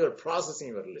 And then you are processing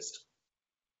your list.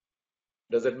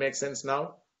 Does that make sense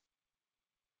now?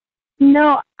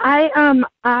 No, if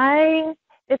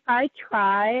I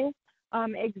try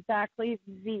exactly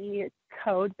the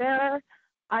code there,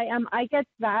 I get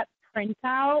that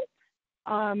printout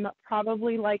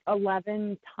probably like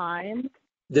 11 times.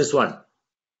 This one?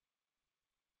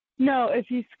 No, if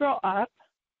you scroll up,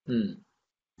 scroll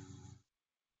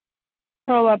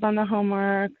up on the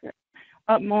homework,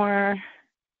 up more.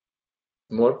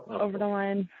 More? Over the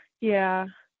line. Yeah,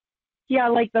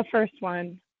 like the first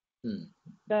one. This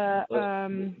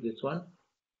one?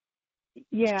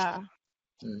 Yeah.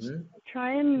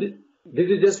 Try and. This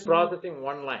is just processing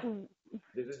one line.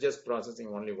 This is just processing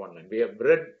only one line. We have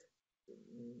read.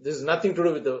 This is nothing to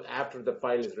do with after the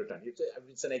file is written.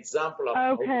 It's an example of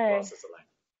how to process a line.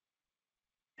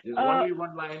 This is only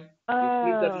one line. You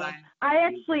split that line. I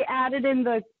actually added in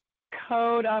the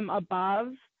code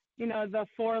above. The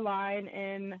 4 line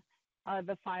in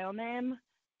the file name.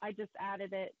 I just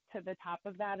added it to the top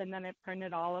of that, and then it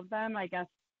printed all of them. I guess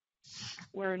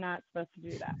we're not supposed to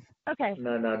do that. Okay.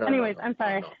 No. Anyways, I'm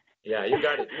sorry. No. Yeah, you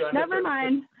got it. You understood. Never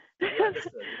mind. You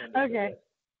understood. Okay.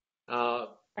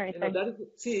 All right. that is,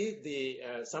 see,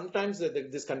 sometimes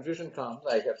this confusion comes.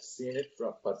 I have seen it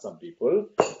for some people.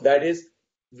 That is,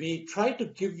 we try to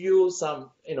give you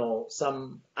some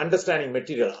understanding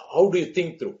material. How do you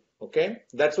think through? Okay,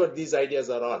 that's what these ideas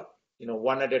are all.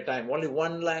 One at a time. Only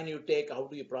one line you take. How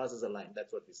do you process a line?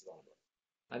 That's what this is all about.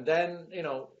 And then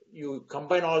you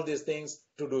combine all these things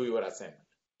to do your assignment.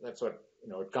 That's what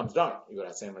it comes down. Your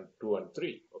assignment 2 and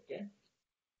 3. Okay.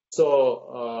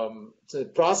 So,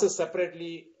 process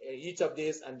separately each of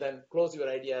these and then close your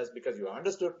ideas because you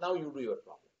understood. Now you do your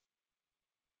problem.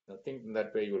 I think in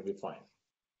that way you will be fine.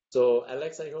 So,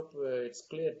 Alex, I hope it's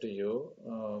clear to you.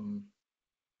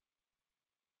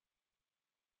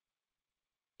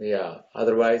 Yeah.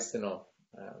 Otherwise,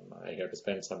 I have to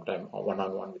spend some time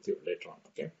one-on-one with you later on.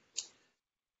 Okay.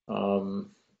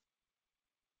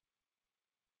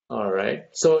 All right.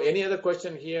 So, any other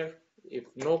question here? If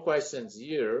no questions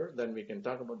here, then we can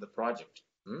talk about the project.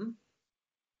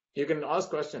 You can ask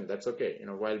questions. That's okay.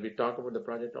 While we talk about the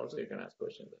project, also you can ask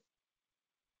questions.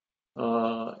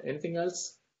 Anything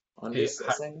else on this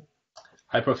assignment?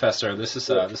 Hi, Professor. This is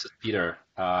Peter.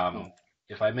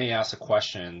 If I may ask a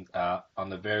question on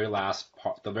the very last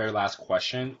part, the very last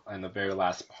question and the very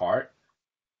last part,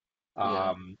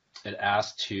 it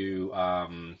asks to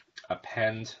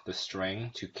append the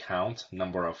string to count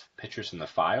number of pictures in the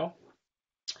file.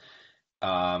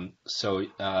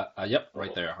 Yep,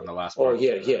 right there on the last part. Oh,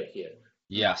 here.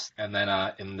 Yes, and then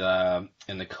in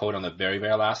the code on the very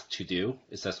last to do,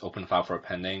 it says open file for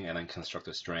appending and then construct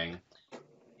a string.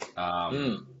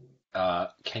 Can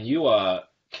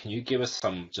you give us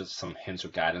some hints or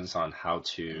guidance on how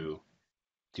to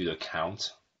do the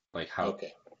count, like how?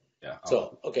 Okay. Yeah.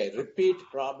 So, repeat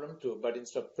problem 2, but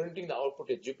instead of printing the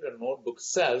output in Jupyter Notebook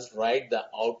cells, write the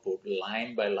output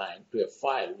line by line to a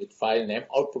file with file name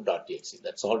output.txt.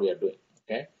 That's all we are doing.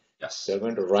 Okay. Yes. So, we're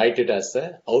going to write it as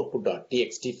a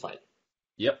output.txt file.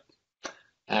 Yep.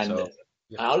 And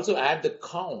I also add the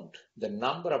count, the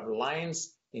number of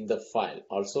lines in the file.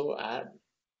 Also add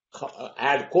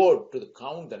code to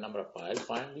count the number of files.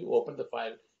 Finally, open the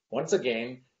file once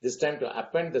again, this time to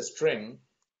append the string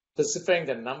specifying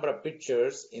the number of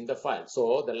pictures in the file.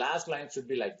 So the last line should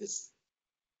be like this.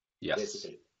 Yes.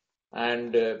 Basically.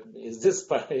 And is this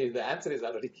the answer is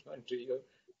already given to you?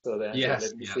 So the answer,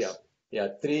 let me see. Yeah,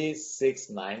 3, 6,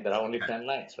 9. There are only 10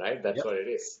 lines, right? That's what it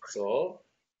is. So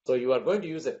you are going to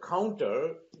use a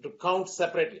counter to count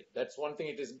separately. That's one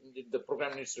thing the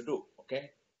program needs to do.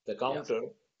 Okay. The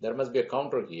counter, there must be a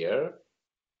counter here.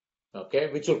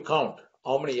 Okay, which will count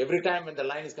how many every time when the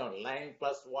line is counted, line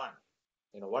plus 1.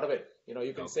 Whatever,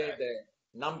 you can say the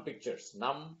num pictures,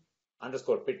 num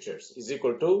underscore pictures is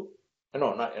equal to,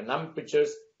 num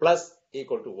pictures plus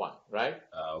equal to 1, right?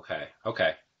 Okay,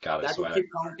 got it. That will keep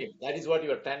counting. That is what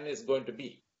your 10 is going to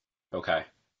be. Okay.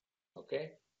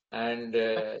 And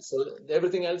so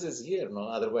everything else is here,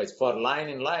 otherwise for line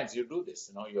in lines, you do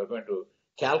this, you are going to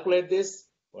calculate this,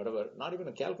 whatever, not even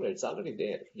a calculate, it's already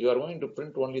there. You are going to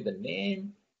print only the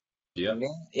name,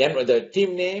 the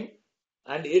team name,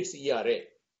 and its ERA.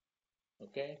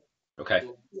 Okay.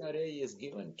 So ERA is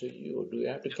given to you. Do you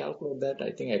have to calculate that? I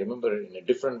think I remember in a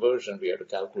different version we have to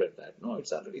calculate that. No,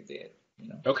 it's already there.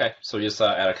 Okay. So just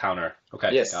add a counter.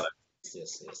 Okay. Yes. Got it.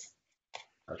 Yes.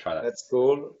 I'll try that. That's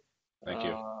cool. Thank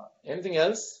you. Anything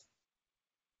else?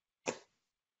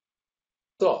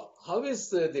 So how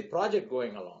is the project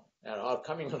going along or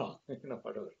coming along?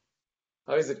 Whatever.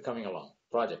 How is it coming along?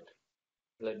 Project.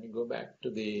 Let me go back to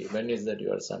when is that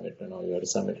your summit? Your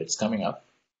summit, it's coming up.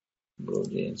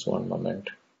 Bluejeans, one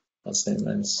moment.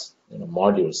 Assignments,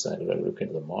 modules. I will look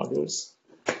into the modules.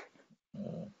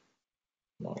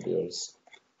 Modules.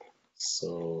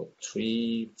 So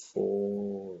 3,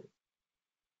 4,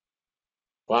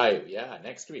 5. Yeah,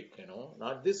 next week,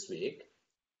 not this week.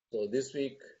 So this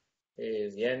week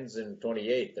ends in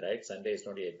 28th, right? Sunday is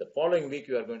 28th. The following week,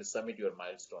 you are going to submit your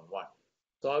milestone 1.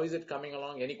 So how is it coming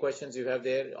along? Any questions you have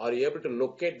there? Are you able to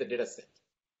locate the data set?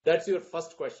 That's your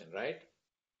first question, right?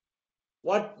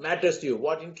 What matters to you?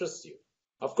 What interests you?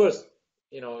 Of course,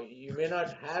 you may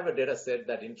not have a data set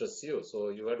that interests you. So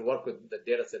you have to work with the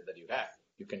data set that you have.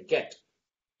 You can get,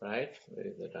 right? Where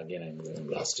is that? Again, I'm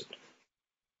lost it.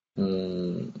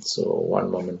 So one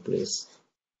moment, please.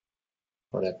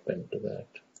 What happened to that?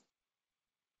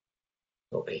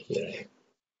 Okay, here I am.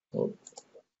 Oh.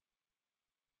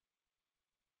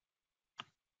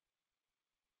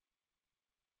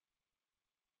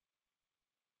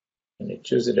 And you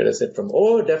choose a data set from,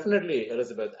 definitely,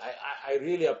 Elizabeth. I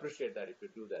really appreciate that if you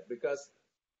do that, because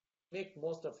make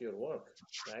most of your work,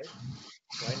 right?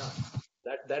 Why not?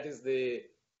 That is the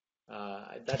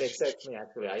that excites me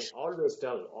actually. I always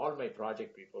tell all my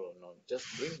project people, just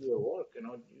bring your work,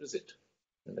 use it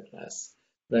in the class.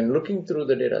 When looking through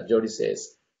the data, Jody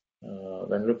says,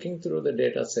 when looking through the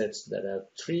data sets that have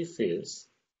 3 fields,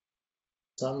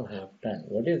 some have 10.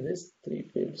 What is this? 3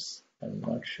 fields. I'm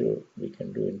not sure we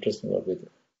can do interesting work with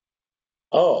it.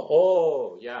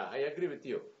 Oh, yeah, I agree with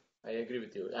you. I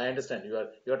understand.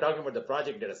 You are talking about the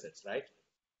project data sets, right?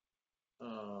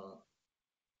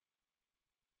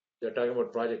 You're talking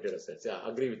about project data sets. Yeah, I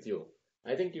agree with you.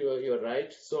 I think you're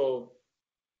right. So,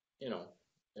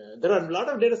 there are a lot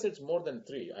of data sets more than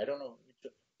 3. I don't know.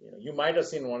 You might have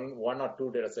seen one or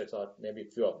 2 data sets, or maybe a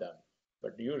few of them,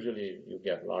 but usually you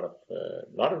get a lot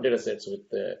of data sets with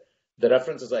the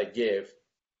references I gave.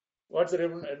 What's the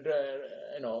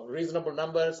reasonable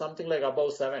number? Something like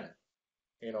above 7.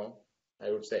 I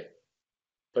would say.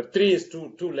 But 3 is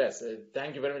too less.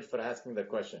 Thank you very much for asking the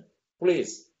question.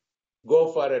 Please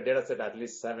go for a data set at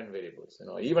least 7 variables.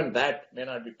 Even that may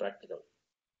not be practical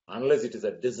unless it is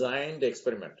a designed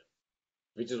experiment,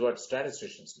 which is what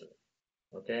statisticians do.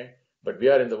 Okay, but we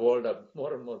are in the world of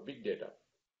more and more big data.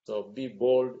 So be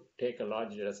bold, take a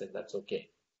large data set. That's okay.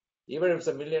 Even if it's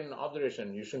a million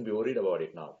observation, you shouldn't be worried about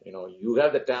it now. You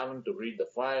have the talent to read the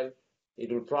file.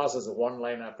 It will process one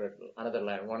line after another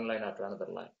line, one line after another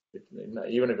line,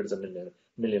 even if it's a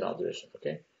million observation.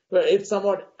 Okay, well, it's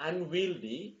somewhat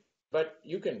unwieldy, but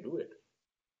you can do it.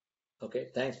 Okay,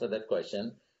 thanks for that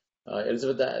question.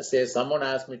 Elizabeth says, someone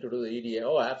asked me to do the EDA.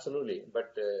 Oh, absolutely.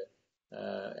 But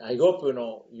I hope you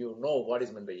know what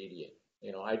is meant by EDA.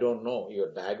 I don't know your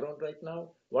background right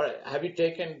now. What have you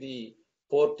taken the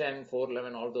 410,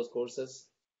 411, all those courses?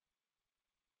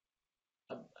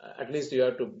 At least you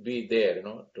have to be there,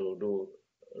 to do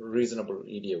reasonable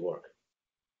EDA work.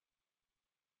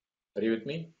 Are you with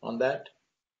me on that?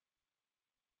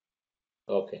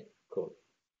 Okay, cool.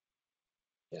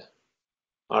 Yeah.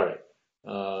 All right.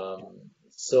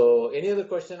 So any other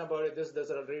question about it?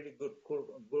 Those are really good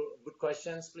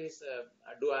questions. Please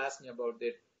do ask me about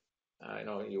it.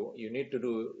 You need to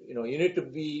do, you need to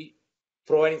be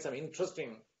providing some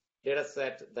interesting data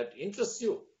set that interests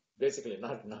you, basically,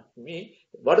 not me.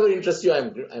 Whatever interests you,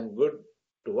 I'm good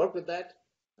to work with that.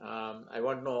 I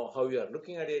want to know how you are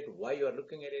looking at it, why you are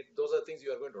looking at it. Those are things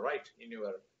you are going to write in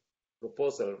your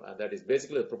proposal. That is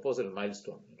basically a proposal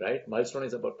milestone, right? Milestone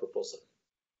is about proposal.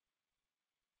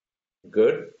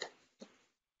 Good.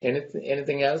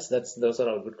 Anything else? Those are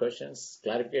all good questions.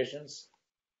 Clarifications?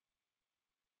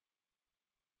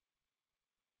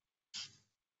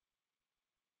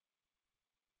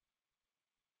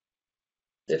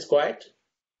 It's quiet.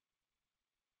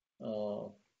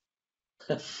 Do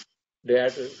you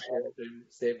have to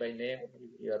say by name?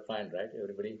 You are fine, right?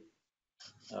 Everybody.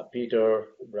 Peter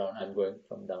Brown. I'm going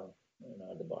from down.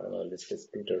 At the bottom of the list is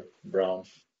Peter Brown.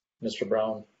 Mr.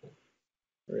 Brown.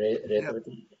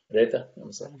 Reta.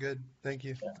 I'm sorry. I'm good. Thank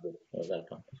you. Yeah, good. You're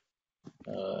welcome.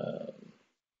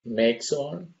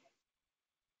 Maxon.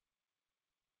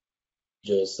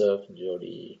 Joseph,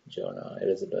 Jody, Jonah,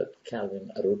 Elizabeth,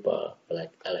 Calvin, Arupa,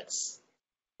 Alex.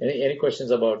 Any questions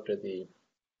about the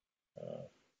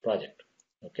project?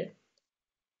 Okay.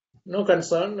 No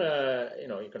concern.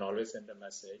 You can always send a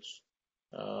message.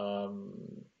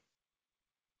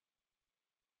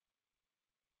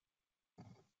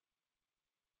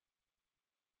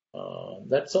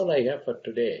 That's all I have for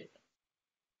today.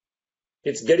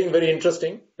 It's getting very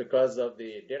interesting because of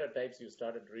the data types you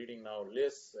started reading now.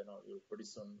 Lists, you'll pretty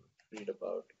soon read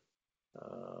about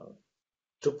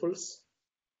tuples,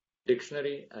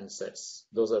 dictionary, and sets.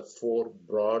 Those are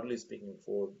broadly speaking,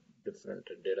 4 different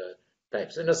data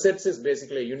types. Sets is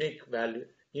basically unique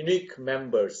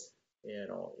members,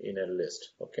 in a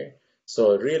list. Okay,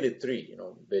 so really 3,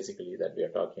 basically that we are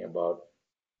talking about,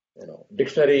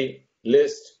 dictionary,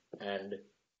 list, and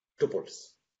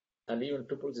tuples. And even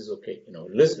tuples is okay.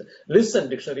 Lists and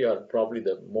dictionary are probably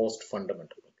the most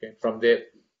fundamental. Okay, from there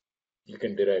you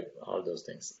can derive all those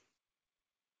things.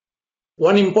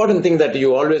 One important thing that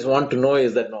you always want to know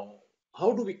is that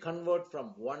how do we convert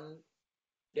from one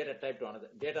data type to another,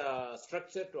 data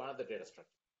structure to another data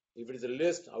structure? If it is a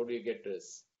list, how do you get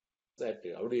this set?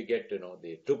 How do you get the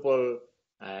tuple?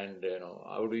 And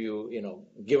how do you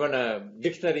given a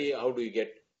dictionary, how do you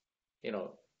get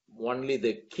only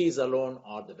the keys alone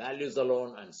or the values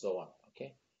alone, and so on?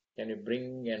 Okay, can you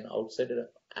bring an outsider?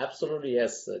 Absolutely,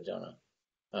 yes, Jonah.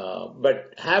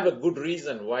 But have a good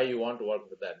reason why you want to work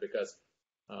with that, because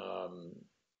I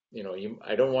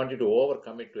don't want you to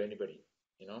overcommit to anybody.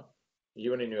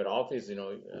 Even in your office,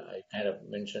 I kind of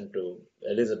mentioned to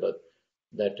Elizabeth,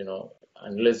 that,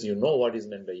 unless you know what is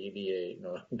meant by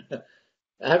EDA,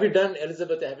 Have you done,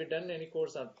 Elizabeth, have you done any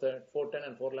course on 410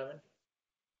 and 411?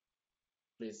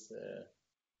 Please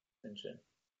mention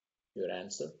your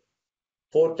answer.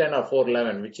 410 or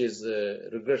 411, which is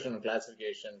regression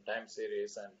classification, time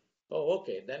series, and oh,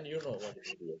 okay, then you know what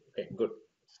is EDA. Okay, good,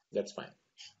 that's fine.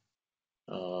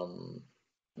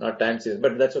 Not time series,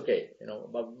 but that's okay.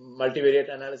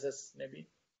 Multivariate analysis, maybe.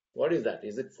 What is that?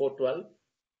 Is it 412?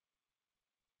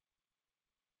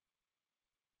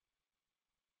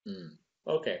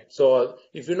 Okay, so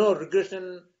if you know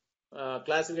regression,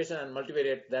 classification, and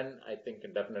multivariate, then I think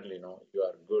definitely you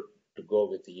are good to go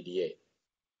with EDA.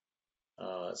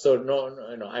 So no,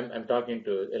 I'm talking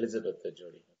to Elizabeth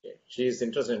Jody. Okay, she is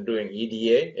interested in doing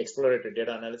EDA, exploratory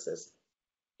data analysis.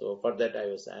 So for that, I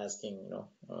was asking,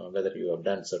 whether you have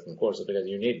done certain courses because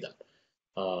you need them.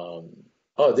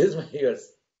 Oh, this is your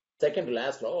second to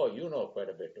last law. Oh, you know quite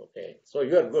a bit. Okay, so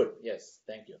you are good. Yes,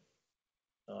 thank you.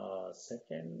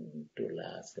 Second to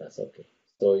last class. Okay,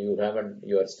 so you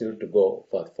are still to go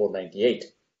for 498.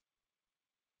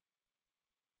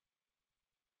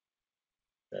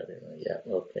 Yeah,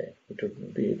 okay.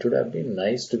 It would have been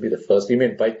nice to be the first. You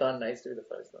mean Python nice to be the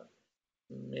first one?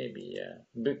 Maybe, yeah.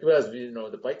 Because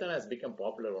the Python has become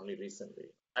popular only recently.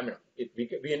 I mean,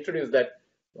 we introduced that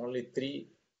only three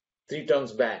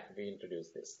terms back. We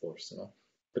introduced this course,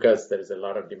 because there is a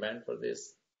lot of demand for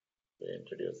this. We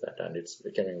introduced that, and it's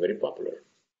becoming very popular.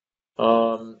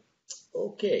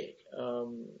 Okay.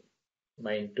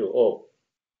 Mine too. Oh,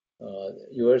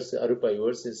 yours, Arupa,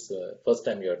 yours is first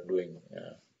time you are doing.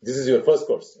 This is your first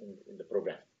course in the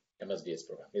program, MSDS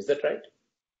program. Is that right?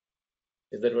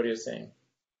 Is that what you're saying?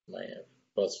 My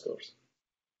first course.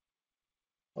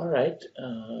 All right.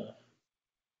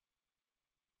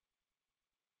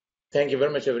 Thank you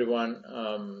very much, everyone.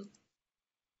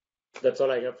 That's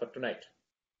all I have for tonight.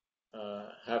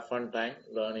 Have fun time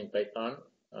learning Python.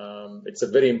 It's a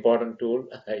very important tool.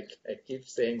 I keep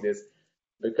saying this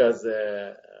because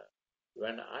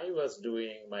when I was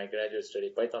doing my graduate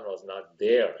study, Python was not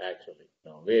there actually,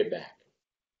 way back.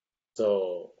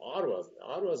 So R was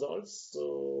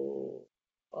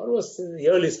in the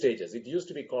early stages. It used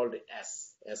to be called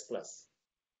S+,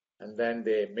 and then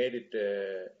they made it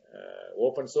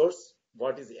open source.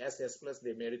 What is S+?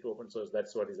 They made it open source.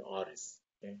 That's what is R is.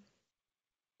 Okay.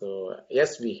 So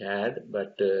yes, we had,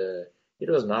 but it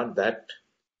was not that.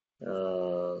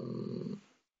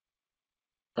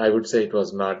 I would say it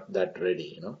was not that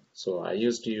ready, So I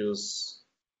used to use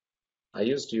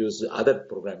other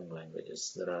programming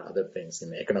languages. There are other things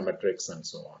in econometrics and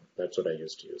so on. That's what I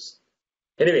used to use.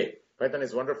 Anyway, Python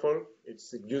is wonderful. It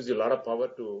gives you a lot of power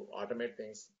to automate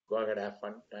things. Go ahead, have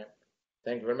fun time.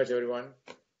 Thank you very much, everyone.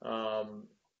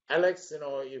 Alex,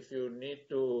 if you need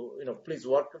to, please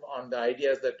work on the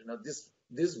ideas that,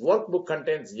 this workbook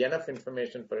contains enough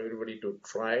information for everybody to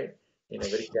try in a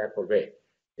very careful way.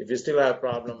 If you still have a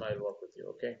problem, I'll work with you,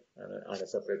 okay, on a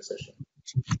separate session.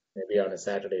 Maybe on a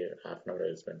Saturday, half an hour,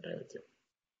 I'll spend time with you.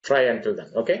 Try until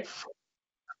then, okay?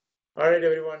 All right,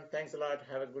 everyone. Thanks a lot.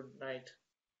 Have a good night.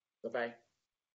 Bye-bye.